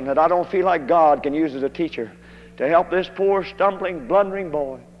a person that I don't feel like God can use as a teacher to help this poor, stumbling, blundering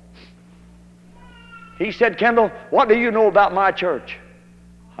boy. He said, Kendall, what do you know about my church?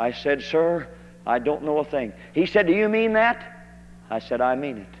 I said, sir, I don't know a thing. He said, do you mean that? I said, I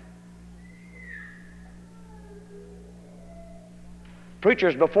mean it.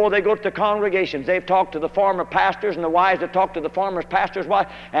 Preachers, before they go to the congregations, they've talked to the former pastors and the wives that talk to the former pastors'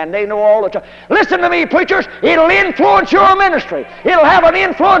 wives, and they know all the time. Listen to me, preachers. It'll influence your ministry. It'll have an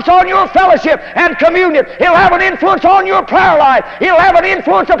influence on your fellowship and communion. It'll have an influence on your prayer life. It'll have an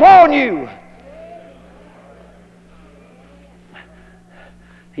influence upon you.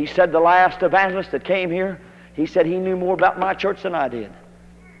 He said the last evangelist that came here, he said he knew more about my church than I did.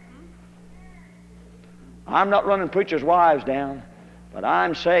 I'm not running preachers' wives down, but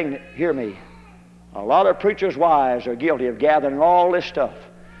I'm saying, hear me, a lot of preachers' wives are guilty of gathering all this stuff,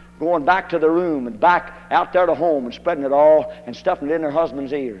 going back to the room and back out there to home and spreading it all and stuffing it in their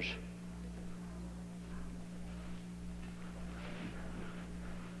husband's ears.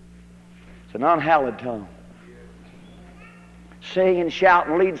 It's an unhallowed tongue. Sing and shout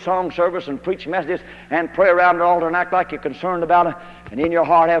and lead song service and preach messages and pray around the altar and act like you're concerned about it, and in your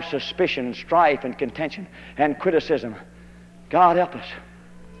heart have suspicion and strife and contention and criticism. God help us.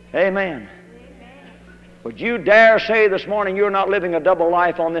 Amen. Would you dare say this morning you're not living a double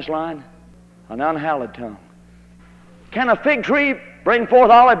life on this line? An unhallowed tongue. Can a fig tree bring forth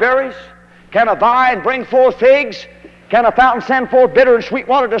olive berries? Can a vine bring forth figs? Can a fountain send forth bitter and sweet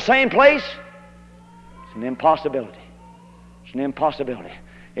water to the same place? It's an impossibility. It's an impossibility.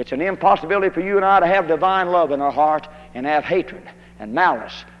 It's an impossibility for you and I to have divine love in our heart and have hatred and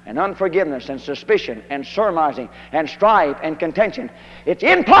malice and unforgiveness and suspicion and surmising and strife and contention. It's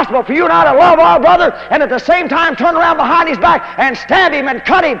impossible for you and I to love our brother and at the same time turn around behind his back and stab him and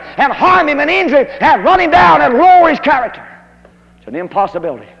cut him and harm him and injure him and run him down and lower his character. It's an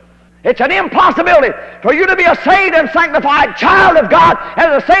impossibility. It's an impossibility for you to be a saved and sanctified child of God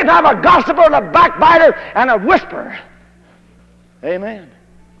and at the same time a gossiper and a backbiter and a whisperer. Amen.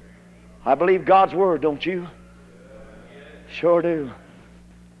 I believe God's Word, don't you? Sure do.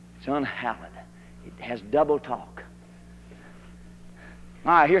 It's unhallowed. It has double talk.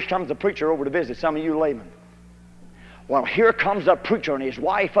 All right, here comes the preacher over to visit some of you laymen. Well, here comes the preacher and his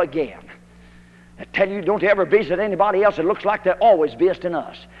wife again. I tell you, don't ever visit anybody else. It looks like they're always visiting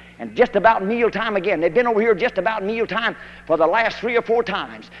us. And just about mealtime again. They've been over here just about mealtime for the last 3 or 4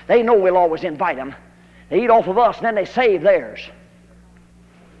 times. They know we'll always invite them. They eat off of us and then they save theirs.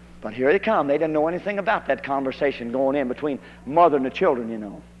 But here they come. They didn't know anything about that conversation going in between mother and the children, you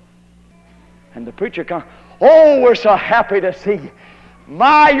know. And the preacher comes, oh, we're so happy to see you.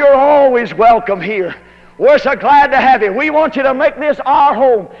 My, you're always welcome here. We're so glad to have you. We want you to make this our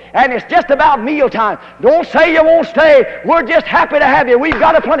home. And it's just about mealtime. Don't say you won't stay. We're just happy to have you. We've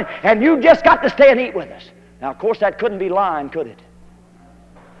got a plenty. And you just got to stay and eat with us. Now, of course, that couldn't be lying, could it?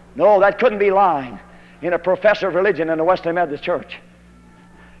 No, that couldn't be lying in a professor of religion in the Wesley Methodist Church.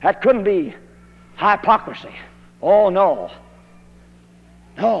 That couldn't be hypocrisy. Oh, no.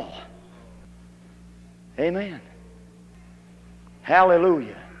 No. Amen.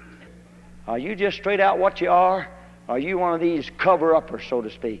 Hallelujah. Are you just straight out what you are? Or are you one of these cover-uppers, so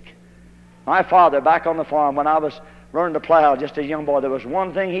to speak? My father, back on the farm, when I was learning to plow, just a young boy, there was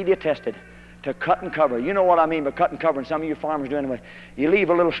one thing he detested, to cut and cover. You know what I mean by cut and cover, and some of you farmers do anyway. You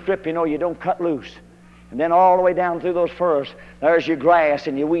leave a little strip, you know, you don't cut loose. And then all the way down through those furrows, there's your grass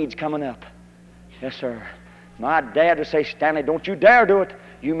and your weeds coming up. Yes, sir. My dad would say, Stanley, don't you dare do it.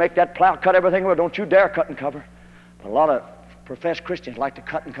 You make that plow cut everything away. Don't you dare cut and cover. But a lot of professed Christians like to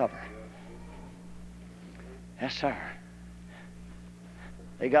cut and cover. Yes, sir.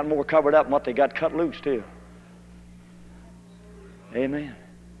 They got more covered up than what they got cut loose, too. Amen.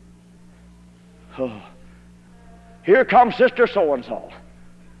 Oh. Here comes Sister So-and-so.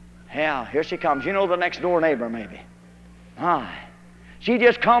 Yeah, here she comes. You know, the next door neighbor, maybe. My. She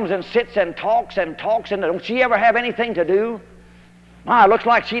just comes and sits and talks, and don't she ever have anything to do? My, it looks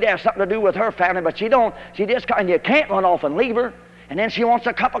like she'd have something to do with her family, but she don't. She just, and you can't run off and leave her. And then she wants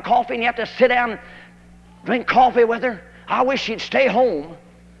a cup of coffee, and you have to sit down and drink coffee with her. I wish she'd stay home.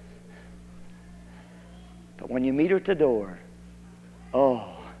 But when you meet her at the door,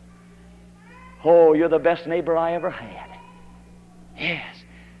 oh, you're the best neighbor I ever had. Yes.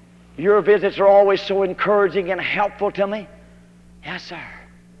 Your visits are always so encouraging and helpful to me. Yes, sir.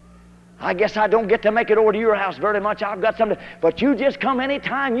 I guess I don't get to make it over to your house very much. I've got something, but you just come any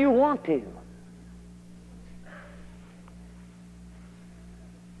time you want to.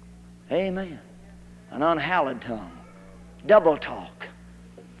 Amen. An unhallowed tongue, double talk,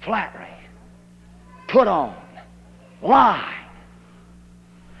 flattery, put on, lie.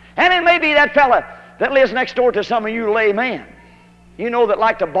 And it may be that fella that lives next door to some of you laymen. You know, that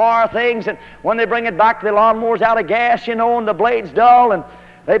like to borrow things, and when they bring it back, the lawnmower's out of gas, you know, and the blade's dull, and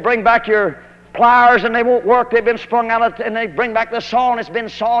they bring back your pliers and they won't work. They've been sprung out, and they bring back the saw and it's been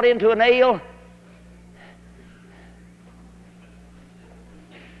sawed into a nail.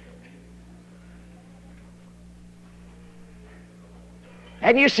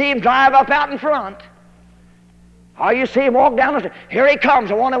 And you see him drive up out in front. Or you see him walk down the street. Here he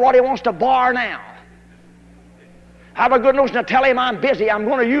comes. I wonder what he wants to borrow now. I have a good notion to tell him I'm busy. I'm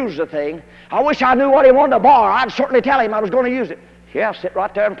going to use the thing. I wish I knew what he wanted to borrow. I'd certainly tell him I was going to use it. Yeah, sit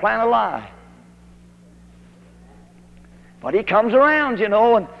right there and plan a lie. But he comes around, you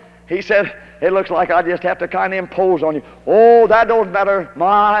know, and he said, it looks like I just have to kind of impose on you. Oh, that don't matter.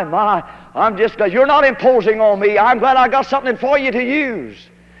 My. I'm just glad you're not imposing on me. I'm glad I got something for you to use.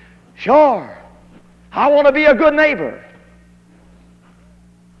 Sure. I want to be a good neighbor.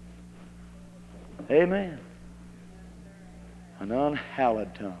 Amen. An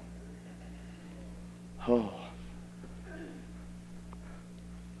unhallowed tongue. Oh.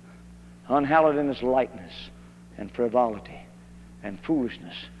 Unhallowed in its lightness and frivolity and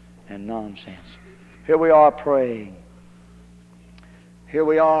foolishness and nonsense. Here we are praying. Here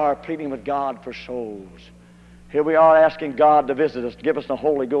we are pleading with God for souls. Here we are asking God to visit us, to give us the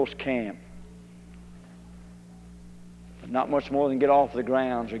Holy Ghost camp. But not much more than get off the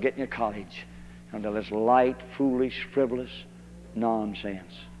grounds or get in your cottage until it's light, foolish, frivolous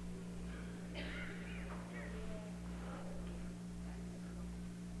nonsense.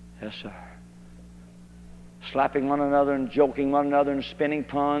 Yes, sir. Slapping one another and joking one another and spinning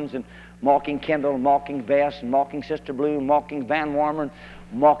puns and mocking Kendall, mocking Bess, and mocking Sister Blue, mocking Van Warmer, and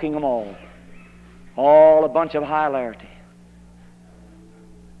mocking them all. All a bunch of hilarity.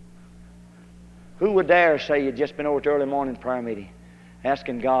 Who would dare say you'd just been over to early morning prayer meeting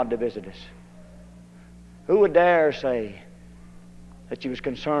asking God to visit us? Who would dare say that you was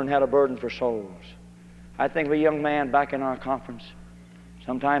concerned, had a burden for souls? I think of a young man back in our conference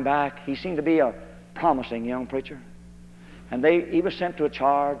some time back. He seemed to be a promising young preacher. And he was sent to a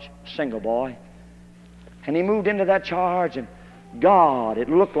charge, single boy. And he moved into that charge, and God, it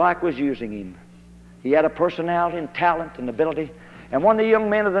looked like, was using him. He had a personality and talent and ability. And one of the young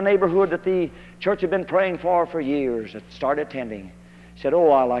men of the neighborhood that the church had been praying for years that started attending said, "Oh,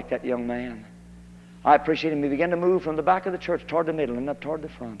 I like that young man. I appreciate him." He began to move from the back of the church toward the middle and up toward the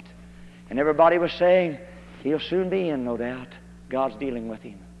front. And everybody was saying, "He'll soon be in, no doubt. God's dealing with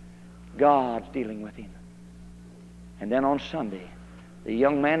him. God's dealing with him." And then on Sunday, the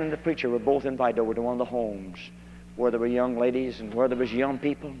young man and the preacher were both invited over to one of the homes where there were young ladies and where there was young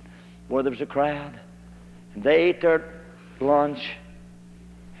people, where there was a crowd. And they ate their lunch,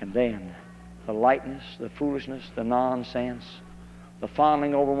 and then the lightness, the foolishness, the nonsense, the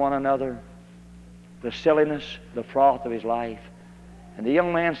fawning over one another, the silliness, the froth of his life. And the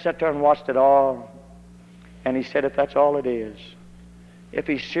young man sat there and watched it all, and he said, if that's all it is, if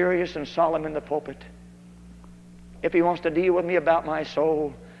he's serious and solemn in the pulpit, if he wants to deal with me about my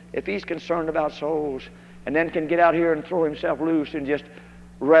soul, if he's concerned about souls, and then can get out here and throw himself loose in just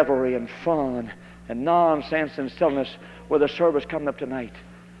revelry and fun and nonsense and silliness with a service coming up tonight.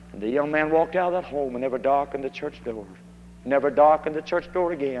 And the young man walked out of that home and never darkened the church door. Never darkened the church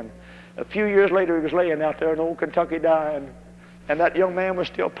door again. A few years later, he was laying out there in old Kentucky dying, and that young man was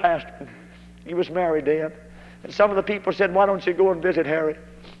still pastoring. He was married then. And some of the people said, "Why don't you go and visit Harry?"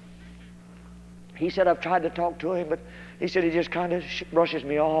 He said, "I've tried to talk to him, but he said he just kind of brushes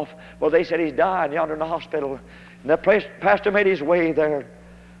me off." Well, they said he's dying yonder in the hospital. And the pastor made his way there,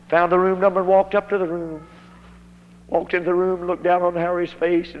 found the room number and walked up to the room. Walked into the room, looked down on Harry's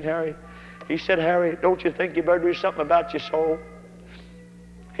face, and he said, "Harry, don't you think you better do something about your soul?"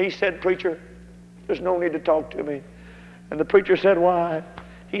 He said, "Preacher, there's no need to talk to me." And the preacher said, "Why?"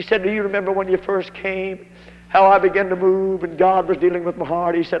 He said, "Do you remember when you first came, how I began to move and God was dealing with my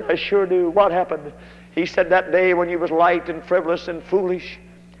heart?" He said, "I sure do." "What happened?" He said, "That day when you was light and frivolous and foolish,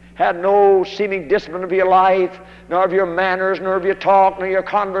 had no seeming discipline of your life, nor of your manners, nor of your talk, nor your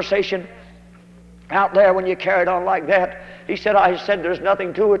conversation, out there when you carried on like that." He said, "I said there's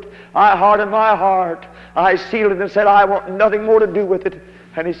nothing to it. I hardened my heart. I sealed it and said I want nothing more to do with it."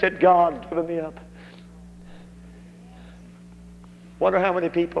 And he said, "God's given me up." Wonder how many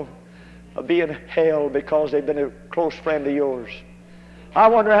people are being held because they've been a close friend of yours. I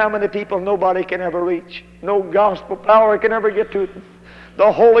wonder how many people nobody can ever reach. No gospel power can ever get to them.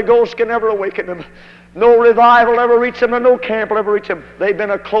 The Holy Ghost can never awaken them. No revival ever reach them, and no camp will ever reach them. They've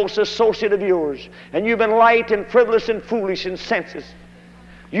been a close associate of yours, and you've been light and frivolous and foolish in senses.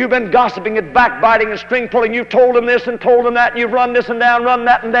 You've been gossiping and backbiting and string pulling. You've told them this and told them that. You've run this and down, run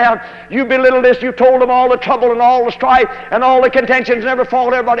that and down. You belittled this. You told them all the trouble and all the strife and all the contentions and every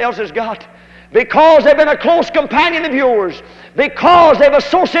fault everybody else has got. Because they've been a close companion of yours, because they've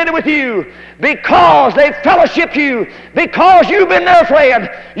associated with you, because they've fellowshipped you, because you've been their friend,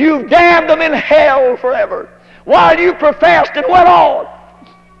 you've damned them in hell forever while you professed and went on.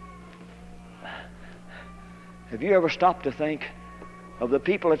 Have you ever stopped to think of the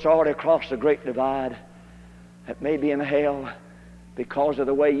people that's already crossed the great divide that may be in hell because of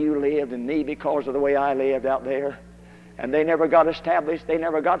the way you lived and me because of the way I lived out there? And they never got established, they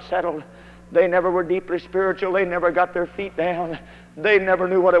never got settled. They never were deeply spiritual. They never got their feet down. They never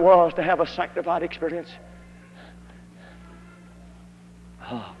knew what it was to have a sanctified experience.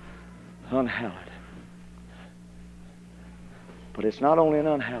 Oh, unhallowed. But it's not only an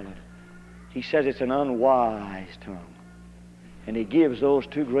unhallowed. He says it's an unwise tongue. And he gives those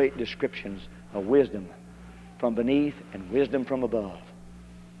two great descriptions of wisdom from beneath and wisdom from above.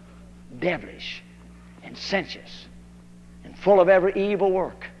 Devilish and sensuous and full of every evil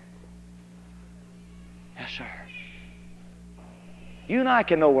work. Yes, sir. You and I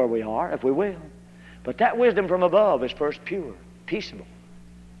can know where we are if we will. But that wisdom from above is first pure, peaceable,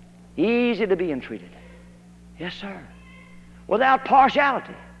 easy to be entreated. Yes, sir. Without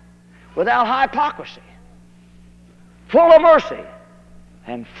partiality, without hypocrisy, full of mercy,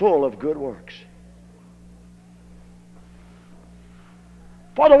 and full of good works.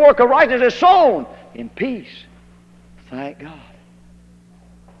 For the work of righteousness is sown in peace. Thank God.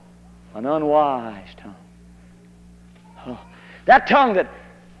 An unwise tongue. Oh. That tongue that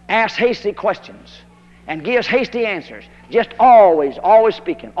asks hasty questions and gives hasty answers. Just always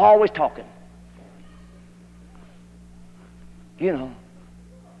speaking, always talking. You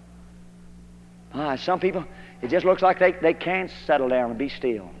know. Some people, it just looks like they can't settle down and be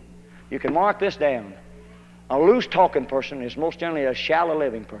still. You can mark this down. A loose talking person is most generally a shallow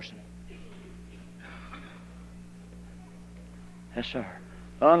living person. Yes, sir.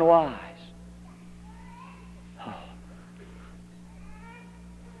 Unwise. Oh.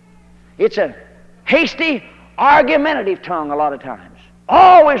 It's a hasty, argumentative tongue a lot of times.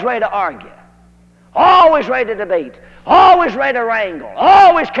 Always ready to argue. Always ready to debate. Always ready to wrangle.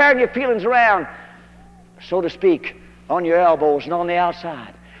 Always carrying your feelings around, so to speak, on your elbows and on the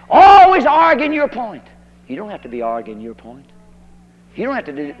outside. Always arguing your point. You don't have to be arguing your point. You don't have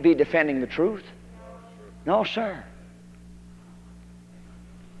to be defending the truth. No, sir.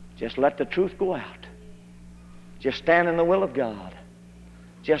 Just let the truth go out. Just stand in the will of God.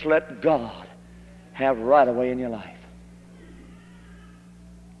 Just let God have right away in your life.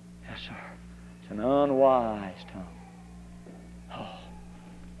 Yes, sir. It's an unwise tongue. Oh.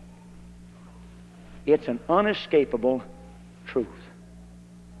 It's an unescapable truth.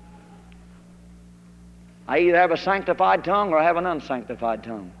 I either have a sanctified tongue or I have an unsanctified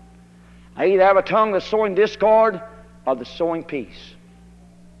tongue. I either have a tongue that's sowing discord or that's sowing peace.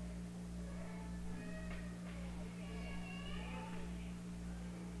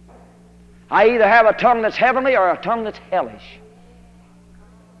 I either have a tongue that's heavenly or a tongue that's hellish.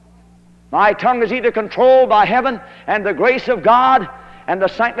 My tongue is either controlled by heaven and the grace of God and the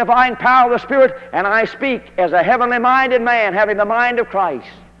sanctifying power of the Spirit, and I speak as a heavenly-minded man having the mind of Christ,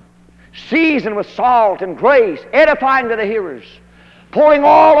 seasoned with salt and grace, edifying to the hearers, pouring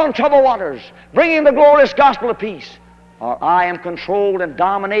oil on troubled waters, bringing the glorious gospel of peace, or I am controlled and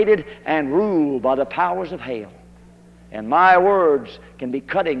dominated and ruled by the powers of hell. And my words can be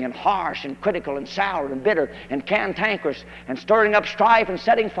cutting and harsh and critical and sour and bitter and cantankerous and stirring up strife and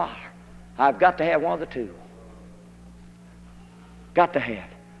setting fire. I've got to have one of the two. Got to have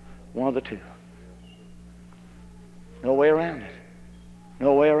one of the two. No way around it.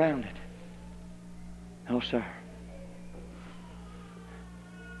 No way around it. No, sir.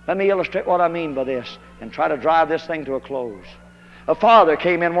 Let me illustrate what I mean by this and try to drive this thing to a close. A father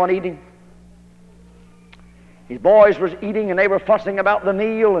came in one evening. His boys were eating and they were fussing about the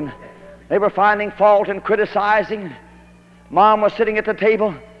meal and they were finding fault and criticizing. Mom was sitting at the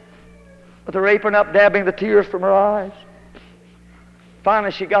table with her apron up, dabbing the tears from her eyes.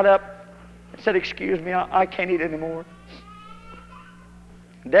 Finally, she got up and said, "Excuse me, I can't eat anymore."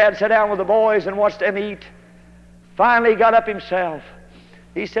 Dad sat down with the boys and watched them eat. Finally, he got up himself.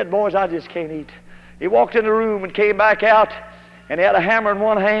 He said, "Boys, I just can't eat." He walked in the room and came back out, and he had a hammer in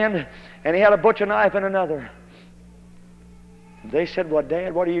one hand and he had a butcher knife in another. They said, "Well,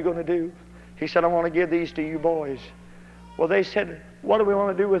 Dad, what are you going to do?" He said, "I want to give these to you boys." Well, they said, "What do we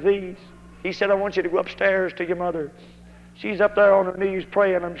want to do with these?" He said, "I want you to go upstairs to your mother. She's up there on her knees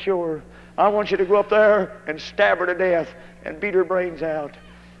praying, I'm sure. I want you to go up there and stab her to death and beat her brains out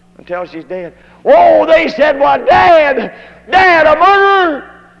until she's dead." Oh, they said, "Well, Dad, a murderer!"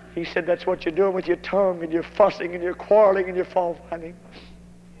 He said, "That's what you're doing with your tongue, and you're fussing and you're quarreling and you're fault finding."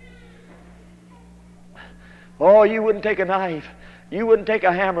 Oh, you wouldn't take a knife. You wouldn't take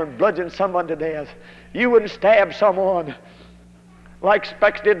a hammer and bludgeon someone to death. You wouldn't stab someone like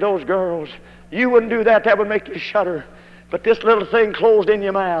Specs did those girls. You wouldn't do that. That would make you shudder. But this little thing closed in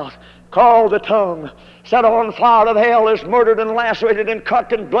your mouth, called the tongue, set on fire of hell, is murdered and lacerated and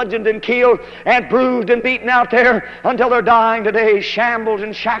cut and bludgeoned and killed and bruised and beaten out there until they're dying today, shambled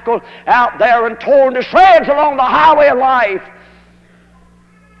and shackled out there and torn to shreds along the highway of life.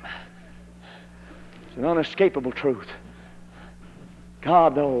 It's an unescapable truth.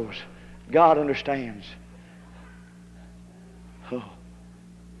 God knows. God understands. Oh.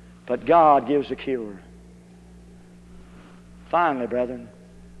 But God gives the cure. Finally, brethren,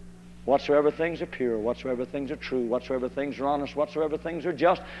 whatsoever things are pure, whatsoever things are true, whatsoever things are honest, whatsoever things are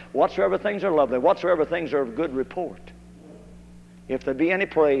just, whatsoever things are lovely, whatsoever things are of good report, if there be any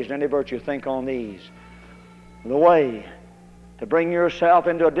praise and any virtue, think on these. The way to bring yourself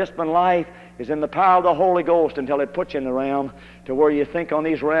into a disciplined life is in the power of the Holy Ghost until it puts you in the realm to where you think on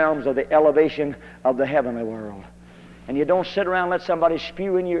these realms of the elevation of the heavenly world. And you don't sit around and let somebody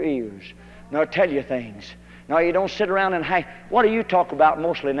spew in your ears, nor tell you things. No, you don't sit around and hang. What do you talk about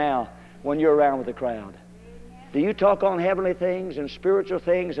mostly now when you're around with the crowd? Do you talk on heavenly things and spiritual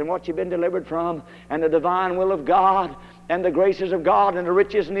things and what you've been delivered from and the divine will of God and the graces of God and the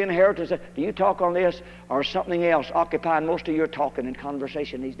riches and the inheritance? Do you talk on this or something else occupying most of your talking and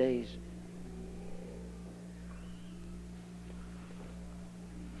conversation these days?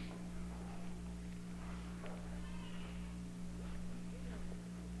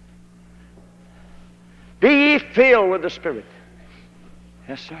 Be ye filled with the Spirit.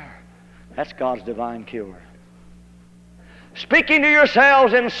 Yes, sir. That's God's divine cure. Speaking to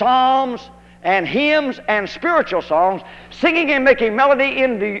yourselves in psalms and hymns and spiritual songs, singing and making melody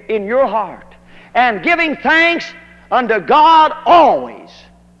in your heart, and giving thanks unto God always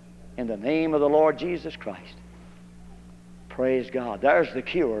in the name of the Lord Jesus Christ. Praise God. There's the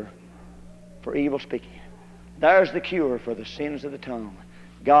cure for evil speaking. There's the cure for the sins of the tongue.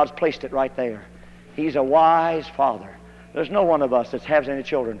 God's placed it right there. He's a wise Father. There's no one of us that has any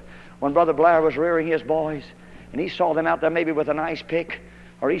children. When Brother Blair was rearing his boys, and he saw them out there maybe with an ice pick,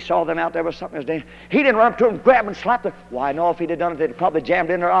 or he saw them out there with something that's he didn't run up to them, grab them, and slap them. Why, no, if he'd have done it, they'd probably jammed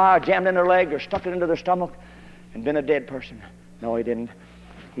in their eye, or jammed in their leg, or stuck it into their stomach, and been a dead person. No, he didn't.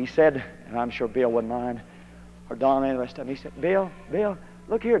 He said, and I'm sure Bill wouldn't mind, or Don and the rest of them, he said, Bill,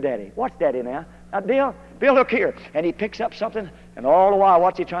 look here, Daddy. Watch Daddy now. Bill, look here. And he picks up something, and all the while,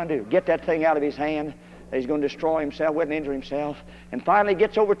 what's he trying to do? Get that thing out of his hand. He's going to destroy himself, wouldn't injure himself. And finally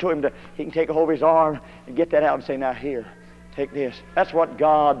gets over to him. He can take a hold of his arm and get that out and say, now here, take this. That's what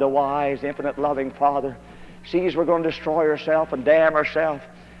God, the wise, infinite, loving Father, sees we're going to destroy ourselves and damn ourselves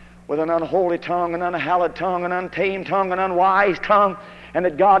with an unholy tongue, an unhallowed tongue, an untamed tongue, an unwise tongue, and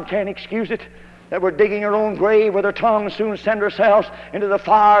that God can't excuse it, that we're digging our own grave with our tongue and soon send ourselves into the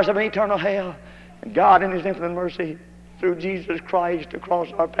fires of an eternal hell. And God, in His infinite mercy, through Jesus Christ across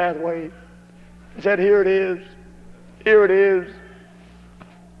our pathway, said, here it is. Here it is.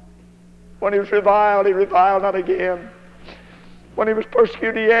 When He was reviled, He reviled not again. When He was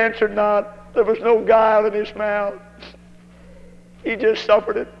persecuted, He answered not. There was no guile in His mouth. He just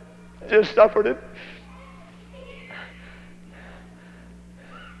suffered it. Just suffered it.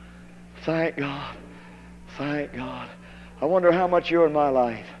 Thank God. Thank God. I wonder how much you're in my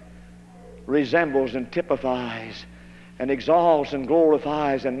life resembles and typifies and exalts and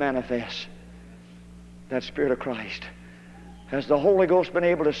glorifies and manifests that Spirit of Christ. Has the Holy Ghost been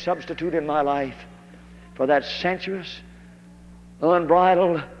able to substitute in my life for that sensuous,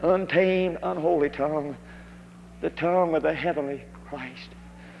 unbridled, untamed, unholy tongue, the tongue of the heavenly Christ,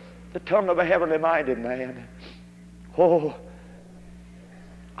 the tongue of a heavenly minded man? Oh,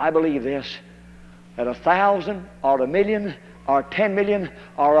 I believe this, that 1,000 or 1,000,000 or 10 million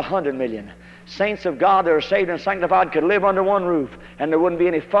or 100 million saints of God that are saved and sanctified could live under one roof, and there wouldn't be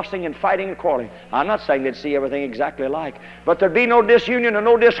any fussing and fighting and quarreling. I'm not saying they'd see everything exactly alike, but there'd be no disunion or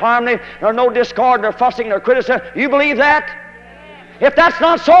no disharmony or no discord or fussing or criticism. You believe that? If that's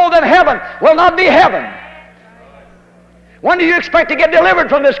not so, then heaven will not be heaven. When do you expect to get delivered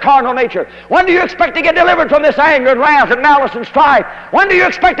from this carnal nature? When do you expect to get delivered from this anger and wrath and malice and strife? When do you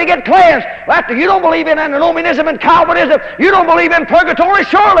expect to get cleansed? After you don't believe in antinomianism and Calvinism, you don't believe in purgatory,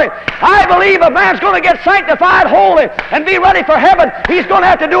 surely. I believe a man's going to get sanctified, holy, and be ready for heaven. He's going to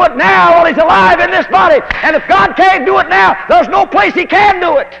have to do it now while he's alive in this body. And if God can't do it now, there's no place He can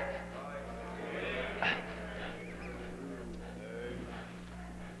do it.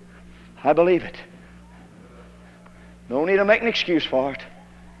 I believe it. No need to make an excuse for it.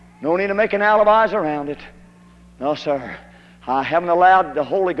 No need to make an alibis around it. No, sir. I haven't allowed the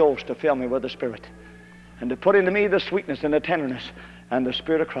Holy Ghost to fill me with the Spirit and to put into me the sweetness and the tenderness and the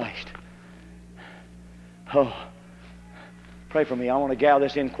Spirit of Christ. Oh, pray for me. I want to gather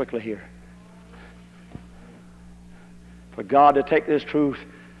this in quickly here. For God to take this truth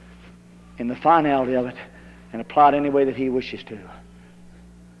in the finality of it and apply it any way that He wishes to.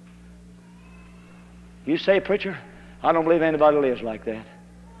 You say, preacher, I don't believe anybody lives like that.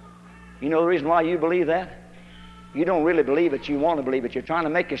 You know the reason why you believe that? You don't really believe it. You want to believe it. You're trying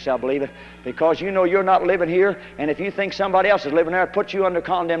to make yourself believe it because you know you're not living here, and if you think somebody else is living there, it puts you under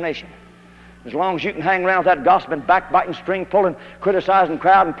condemnation. As long as you can hang around with that gossiping, backbiting, string-pulling, criticizing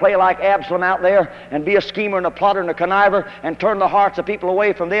crowd and play like Absalom out there and be a schemer and a plotter and a conniver and turn the hearts of people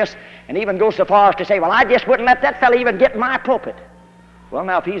away from this and even go so far as to say, well, I just wouldn't let that fellow even get in my pulpit. Well,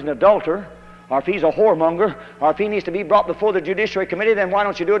 now, if he's an adulterer, or if he's a whoremonger, or if he needs to be brought before the Judiciary Committee, then why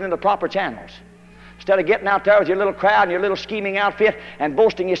don't you do it in the proper channels? Instead of getting out there with your little crowd and your little scheming outfit and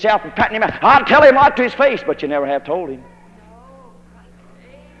boasting yourself and patting him out. I'll tell him right to his face, but you never have told him.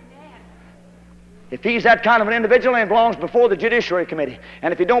 If he's that kind of an individual and belongs before the Judiciary Committee,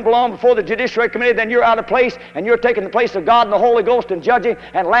 and if you don't belong before the Judiciary Committee, then you're out of place, and you're taking the place of God and the Holy Ghost and judging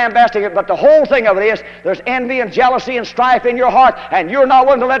and lambasting it. But the whole thing of it is there's envy and jealousy and strife in your heart, and you're not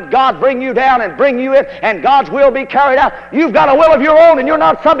willing to let God bring you down and bring you in, and God's will be carried out. You've got a will of your own, and you're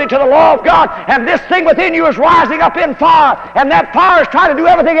not subject to the law of God, and this thing within you is rising up in fire, and that fire is trying to do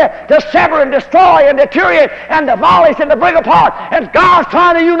everything to sever and destroy and deteriorate and demolish and to bring apart, and God's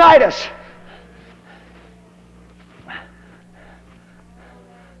trying to unite us.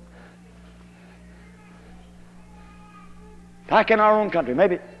 Back in our own country,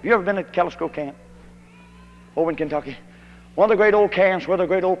 maybe, have you ever been at Kalisko Camp over in Kentucky? One of the great old camps where the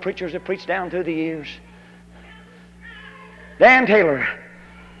great old preachers have preached down through the years. Dan Taylor,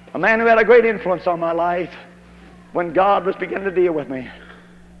 a man who had a great influence on my life when God was beginning to deal with me.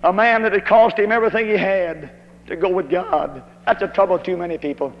 A man that it cost him everything he had to go with God. That's the trouble with too many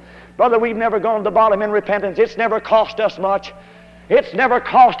people. Brother, we've never gone to the bottom in repentance. It's never cost us much. It's never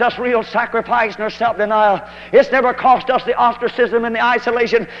cost us real sacrifice nor self-denial. It's never cost us the ostracism and the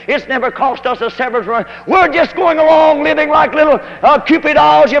isolation. It's never cost us a severance. We're just going along living like little Cupid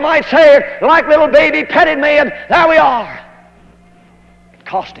dolls, you might say, like little baby petted men. There we are. It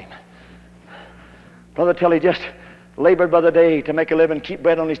cost him. Brother Tilly just labored by the day to make a living, keep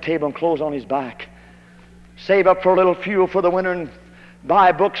bread on his table and clothes on his back. Save up for a little fuel for the winter and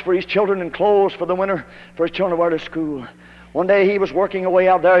buy books for his children and clothes for the winter for his children to wear to school. One day he was working away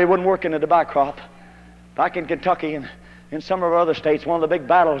out there. He wasn't working in the tobacco crop. Back in Kentucky and in some of our other states, one of the big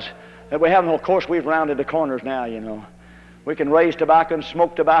battles that we have, and of course we've rounded the corners now, you know. We can raise tobacco and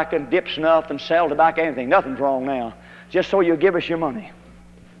smoke tobacco and dip snuff and sell tobacco, anything. Nothing's wrong now. Just so you give us your money.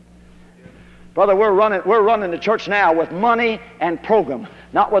 Brother, we're running the church now with money and program,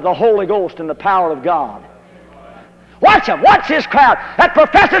 not with the Holy Ghost and the power of God. Watch him. Watch his crowd that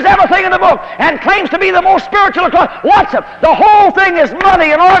professes everything in the book and claims to be the most spiritual. Watch him. The whole thing is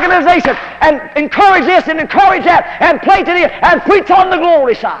money and organization, and encourage this and encourage that and play to the and preach on the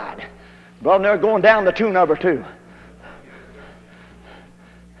glory side. Brother, they're going down the tune number 2.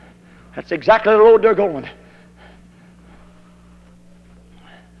 That's exactly the road they're going.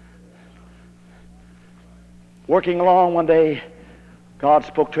 Working along one day, God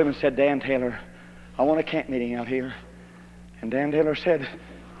spoke to him and said, Dan Taylor, I want a camp meeting out here. And Dan Taylor said,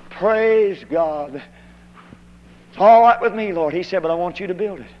 praise God. It's all right with me, Lord. He said, but I want you to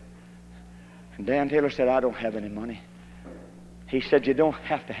build it. And Dan Taylor said, I don't have any money. He said, you don't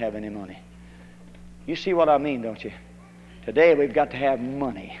have to have any money. You see what I mean, don't you? Today we've got to have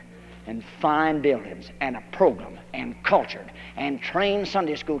money and fine buildings and a program and cultured and trained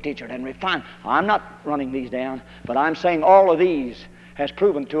Sunday school teachers and refined. I'm not running these down, but I'm saying all of these has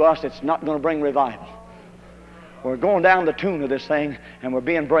proven to us it's not going to bring revival. We're going down the tune of this thing, and we're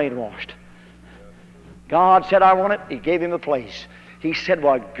being brainwashed. God said, I want it. He gave him a place. He said,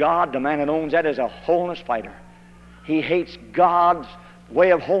 well, God, the man that owns that, is a holiness fighter. He hates God's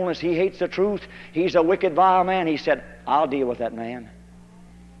way of holiness. He hates the truth. He's a wicked, vile man. He said, I'll deal with that man.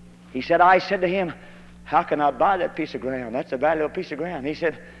 He said, I said to him, how can I buy that piece of ground? That's a valuable piece of ground. He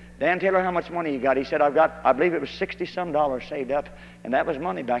said, Dan Taylor, how much money you got? He said, I believe it was $60-some saved up, and that was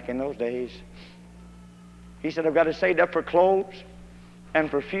money back in those days. He said, I've got it saved up for clothes and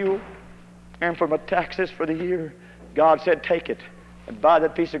for fuel and for my taxes for the year. God said, take it and buy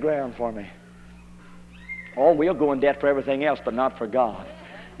that piece of ground for me. Oh, we'll go in debt for everything else, but not for God.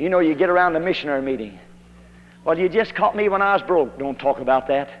 You know, you get around the missionary meeting. Well, you just caught me when I was broke. Don't talk about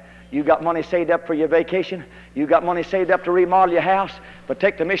that. You got money saved up for your vacation. You got money saved up to remodel your house. But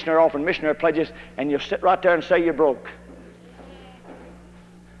take the missionary off and missionary pledges, and you sit right there and say you're broke.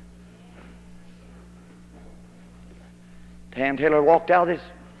 Dan Taylor walked out of his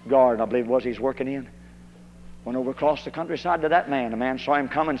garden, I believe it was he's working in. Went over across the countryside to that man. The man saw him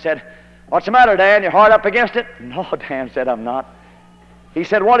come and said, what's the matter, Dan? You're hard up against it? No, Dan said, I'm not. He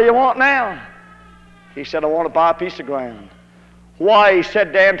said, what do you want now? He said, I want to buy a piece of ground. Why, he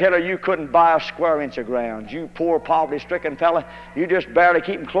said, Dan Taylor, you couldn't buy a square inch of ground. You poor, poverty-stricken fella, you just barely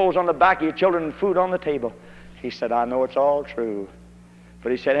keeping clothes on the back of your children and food on the table. He said, I know it's all true.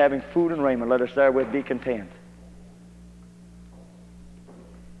 But he said, having food and raiment, let us therewith be content.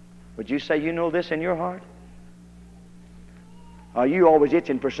 Would you say you know this in your heart? Are you always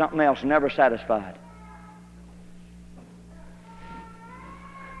itching for something else, never satisfied?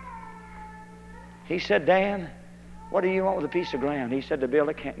 He said, Dan, what do you want with a piece of ground? He said, to build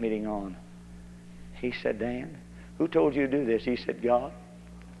a camp meeting on. He said, Dan, who told you to do this? He said, God.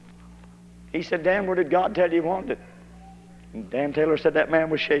 He said, Dan, where did God tell you you wanted it? And Dan Taylor said that man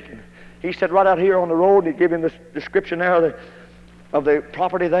was shaking. He said, right out here on the road, and he gave him this description there of the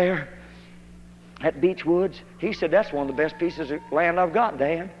property there. at Beech Woods. He said, that's one of the best pieces of land I've got,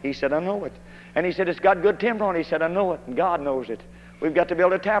 Dan. He said, I know it. And he said, it's got good timber on it. He said, I know it, and God knows it. We've got to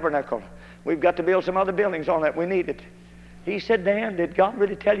build a tabernacle. We've got to build some other buildings on that. We need it. He said, Dan, did God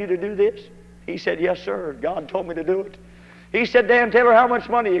really tell you to do this? He said, yes, sir. God told me to do it. He said, Dan Taylor, how much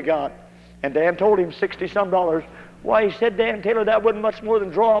money you got? And Dan told him $60-some. Why, he said, Dan Taylor, that wasn't much more than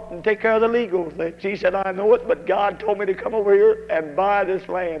draw up and take care of the legal things. He said, I know it, but God told me to come over here and buy this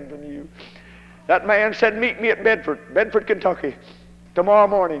land from you. That man said, meet me at Bedford, Kentucky, tomorrow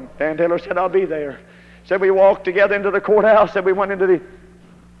morning. Dan Taylor said, I'll be there. Said we walked together into the courthouse. Said we went into the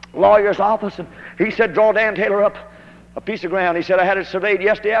lawyer's office, and he said, draw Dan Taylor up a piece of ground. He said, I had it surveyed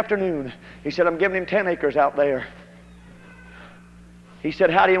yesterday afternoon. He said, I'm giving him 10 acres out there. He said,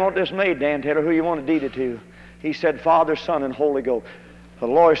 how do you want this made, Dan Taylor? Who you want to deed it to? He said, Father, Son, and Holy Ghost. The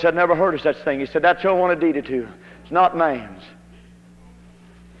lawyer said, never heard of such thing. He said, that's who I want to deed it to. It's not man's.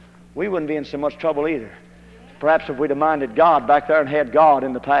 We wouldn't be in so much trouble either. Perhaps if we'd have minded God back there and had God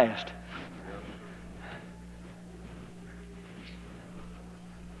in the past.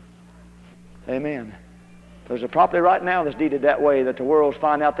 Amen. There's a property right now that's deeded that way that the world's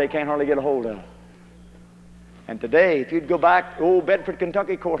find out they can't hardly get a hold of. And today, if you'd go back to old Bedford,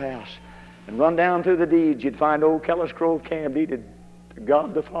 Kentucky courthouse and run down through the deeds, you'd find old Kellis Grove camp deeded to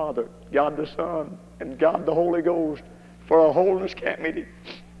God the Father, God the Son, and God the Holy Ghost for a holiness camp meeting.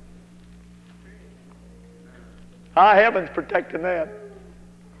 High heaven's protecting that.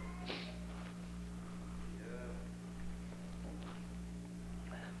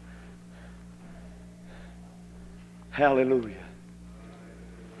 Hallelujah.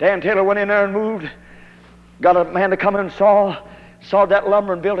 Dan Taylor went in there and moved. Got a man to come in and saw that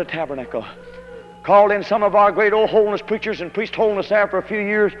lumber and built a tabernacle. Called in some of our great old holiness preachers and preached holiness there for a few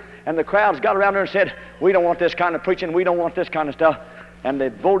years. And the crowds got around there and said, we don't want this kind of preaching. We don't want this kind of stuff. And they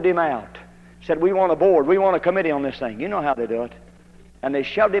voted him out. Said, we want a board. We want a committee on this thing. You know how they do it. And they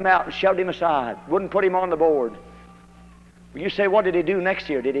shoved him out and shoved him aside. Wouldn't put him on the board. You say, what did he do next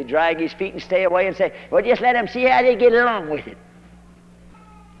year? Did he drag his feet and stay away and say, well, just let him see how they get along with it?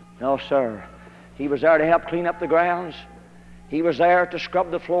 No, sir. He was there to help clean up the grounds. He was there to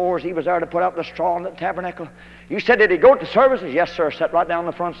scrub the floors. He was there to put out the straw in the tabernacle. You said, did he go to services? Yes, sir. Sat right down in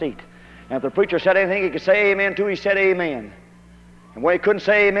the front seat. And if the preacher said anything he could say amen to, he said amen. And when he couldn't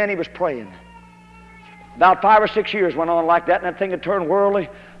say amen, he was praying. About 5 or 6 years went on like that, and that thing had turned worldly.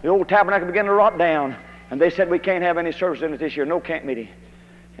 The old tabernacle began to rot down. And they said, we can't have any service in it this year, no camp meeting.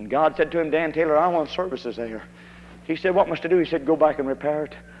 And God said to him, Dan Taylor, I want services there. He said, what must I do? He said, go back and repair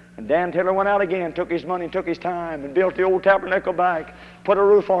it. And Dan Taylor went out again, took his money, took his time, and built the old tabernacle back, put a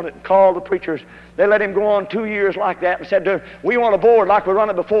roof on it, and called the preachers. They let him go on 2 years like that and said to him, we want a board like we run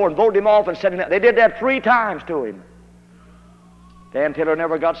it before, and voted him off and said, they did that 3 times to him. Dan Taylor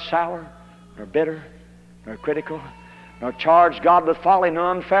never got sour, nor bitter, nor critical, nor charged God with folly,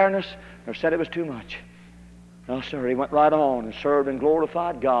 nor unfairness, nor said it was too much. No, sir, he went right on and served and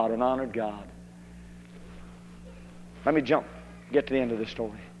glorified God and honored God. Let me get to the end of this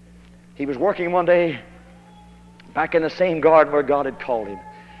story. He was working one day back in the same garden where God had called him.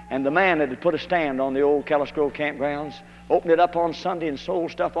 And the man that had put a stand on the old Kellis Grove campgrounds, opened it up on Sunday and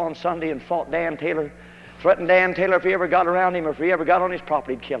sold stuff on Sunday and fought Dan Taylor, threatened Dan Taylor if he ever got around him or if he ever got on his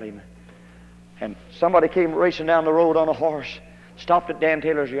property, he'd kill him. And somebody came racing down the road on a horse, stopped at Dan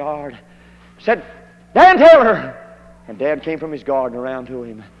Taylor's yard, said, Dan Taylor! And Dan came from his garden around to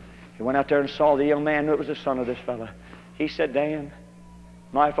him. He went out there and saw the young man, knew it was the son of this fella. He said, Dan,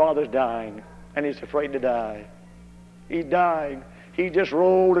 my father's dying, and he's afraid to die. He's dying. He just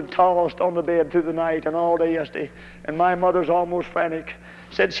rolled and tossed on the bed through the night and all day yesterday, and my mother's almost frantic.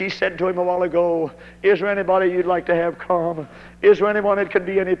 She said to him a while ago, is there anybody you'd like to have come? Is there anyone that could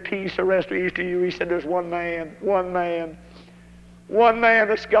be any peace or rest or ease to you? He said, there's one man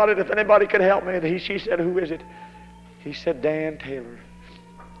that's got it. If anybody could help me. She said, who is it? He said, Dan Taylor.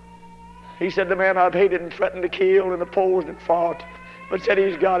 He said, the man I've hated and threatened to kill and opposed and fought, but said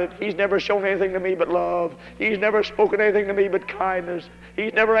he's got it. He's never shown anything to me but love. He's never spoken anything to me but kindness.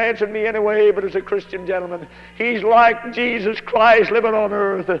 He's never answered me anyway but as a Christian gentleman. He's like Jesus Christ living on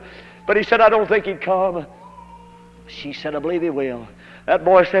earth. But he said, I don't think he'd come. She said, I believe he will. That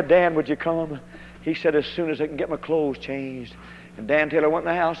boy said, Dan, would you come? He said, as soon as I can get my clothes changed. And Dan Taylor went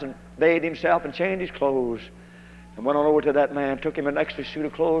in the house and bathed himself and changed his clothes. And went on over to that man, took him an extra suit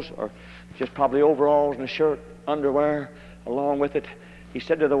of clothes, or just probably overalls and a shirt, underwear, along with it. He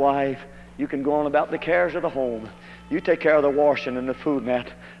said to the wife, you can go on about the cares of the home. You take care of the washing and the food and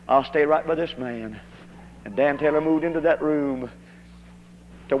that. I'll stay right by this man. And Dan Taylor moved into that room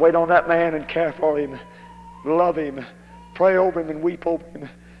to wait on that man and care for him, love him, pray over him and weep over him.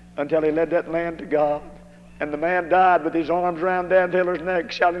 until he led that man to God. And the man died with his arms around Dan Taylor's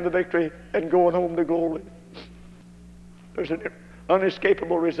neck, shouting the victory and going home to glory. There's an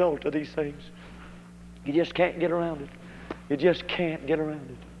unescapable result of these things. You just can't get around it. You just can't get around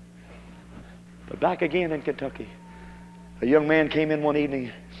it. But back again in Kentucky, a young man came in one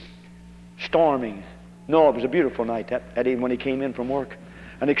evening, storming. No, it was a beautiful night that evening when he came in from work.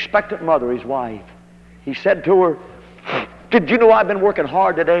 An expectant mother, his wife. He said to her, "Did you know I've been working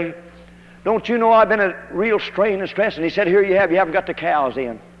hard today? Don't you know I've been a real strain and stress?" And he said, "Here you haven't got the cows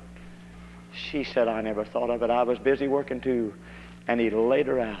in." She said, "I never thought of it. I was busy working too." And he laid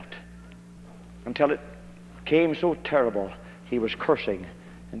her out until it came so terrible. He was cursing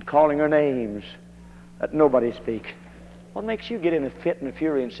and calling her names that nobody speak. What makes you get in a fit and a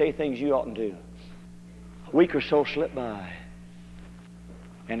fury and say things you oughtn't do? A week or so slipped by,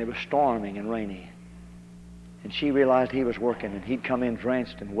 and it was storming and rainy. And she realized he was working, and he'd come in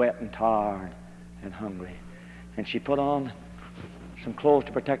drenched and wet and tired and hungry. And she put on some clothes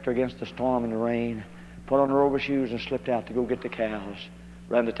to protect her against the storm and the rain, put on her overshoes and slipped out to go get the cows,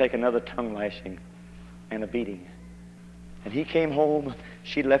 ran to take another tongue lashing and a beating. And he came home.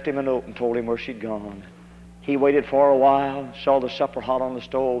 She'd left him a note and told him where she'd gone. He waited for a while, saw the supper hot on the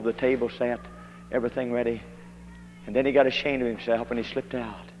stove, the table set, everything ready. And then he got ashamed of himself and he slipped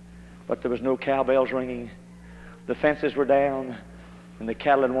out. But there was no cowbells ringing. The fences were down, and the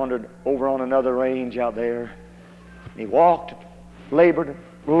cattle had wandered over on another range out there. And he walked, labored,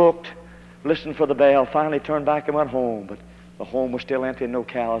 looked, listened for the bell, finally turned back and went home. But the home was still empty and no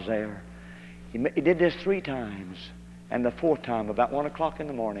cows there. He did this 3 times. And the 4th time, about 1 o'clock in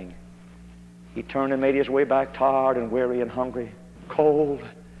the morning, he turned and made his way back, tired and weary and hungry, cold.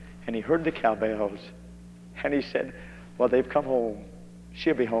 And he heard the cowbells. And he said, "Well, they've come home.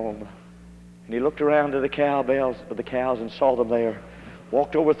 She'll be home." And he looked around to the cowbells of the cows and saw them there.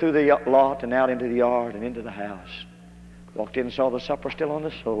 Walked over through the lot and out into the yard and into the house. Walked in and saw the supper still on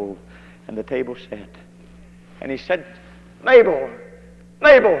the stove and the table set. And he said, "Mabel,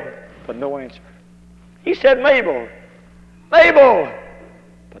 Mabel," but no answer. He said, "Mabel, Mabel,"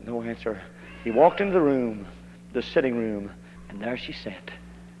 but no answer. He walked into the room, the sitting room, and there she sat.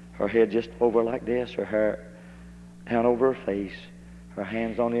 Her head just over like this, her hair down over her face, her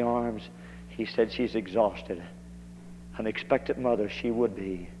hands on the arms. He said, "She's exhausted." An expectant mother, she would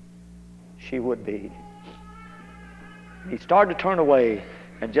be. She would be. He started to turn away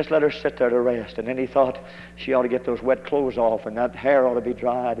and just let her sit there to rest. And then he thought she ought to get those wet clothes off and that hair ought to be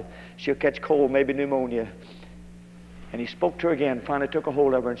dried. She'll catch cold, maybe pneumonia. And he spoke to her again, finally took a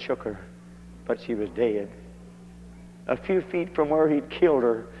hold of her and shook her. But she was dead. A few feet from where he'd killed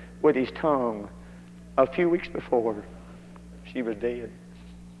her with his tongue a few weeks before, she was dead.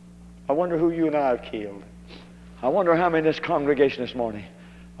 I wonder who you and I have killed. I wonder how many in this congregation this morning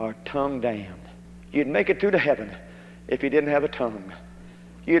are tongue damned. You'd make it through to heaven if you didn't have a tongue.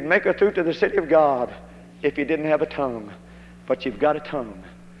 You'd make it through to the city of God if you didn't have a tongue. But you've got a tongue.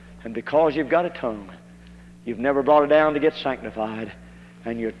 And because you've got a tongue, you've never brought it down to get sanctified,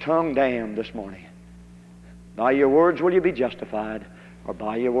 and you're tongue damned this morning. By your words will you be justified, or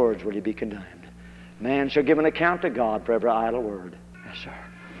by your words will you be condemned. Man shall give an account to God for every idle word. Yes, sir.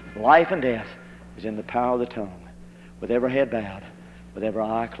 Life and death is in the power of the tongue, with every head bowed, with every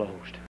eye closed.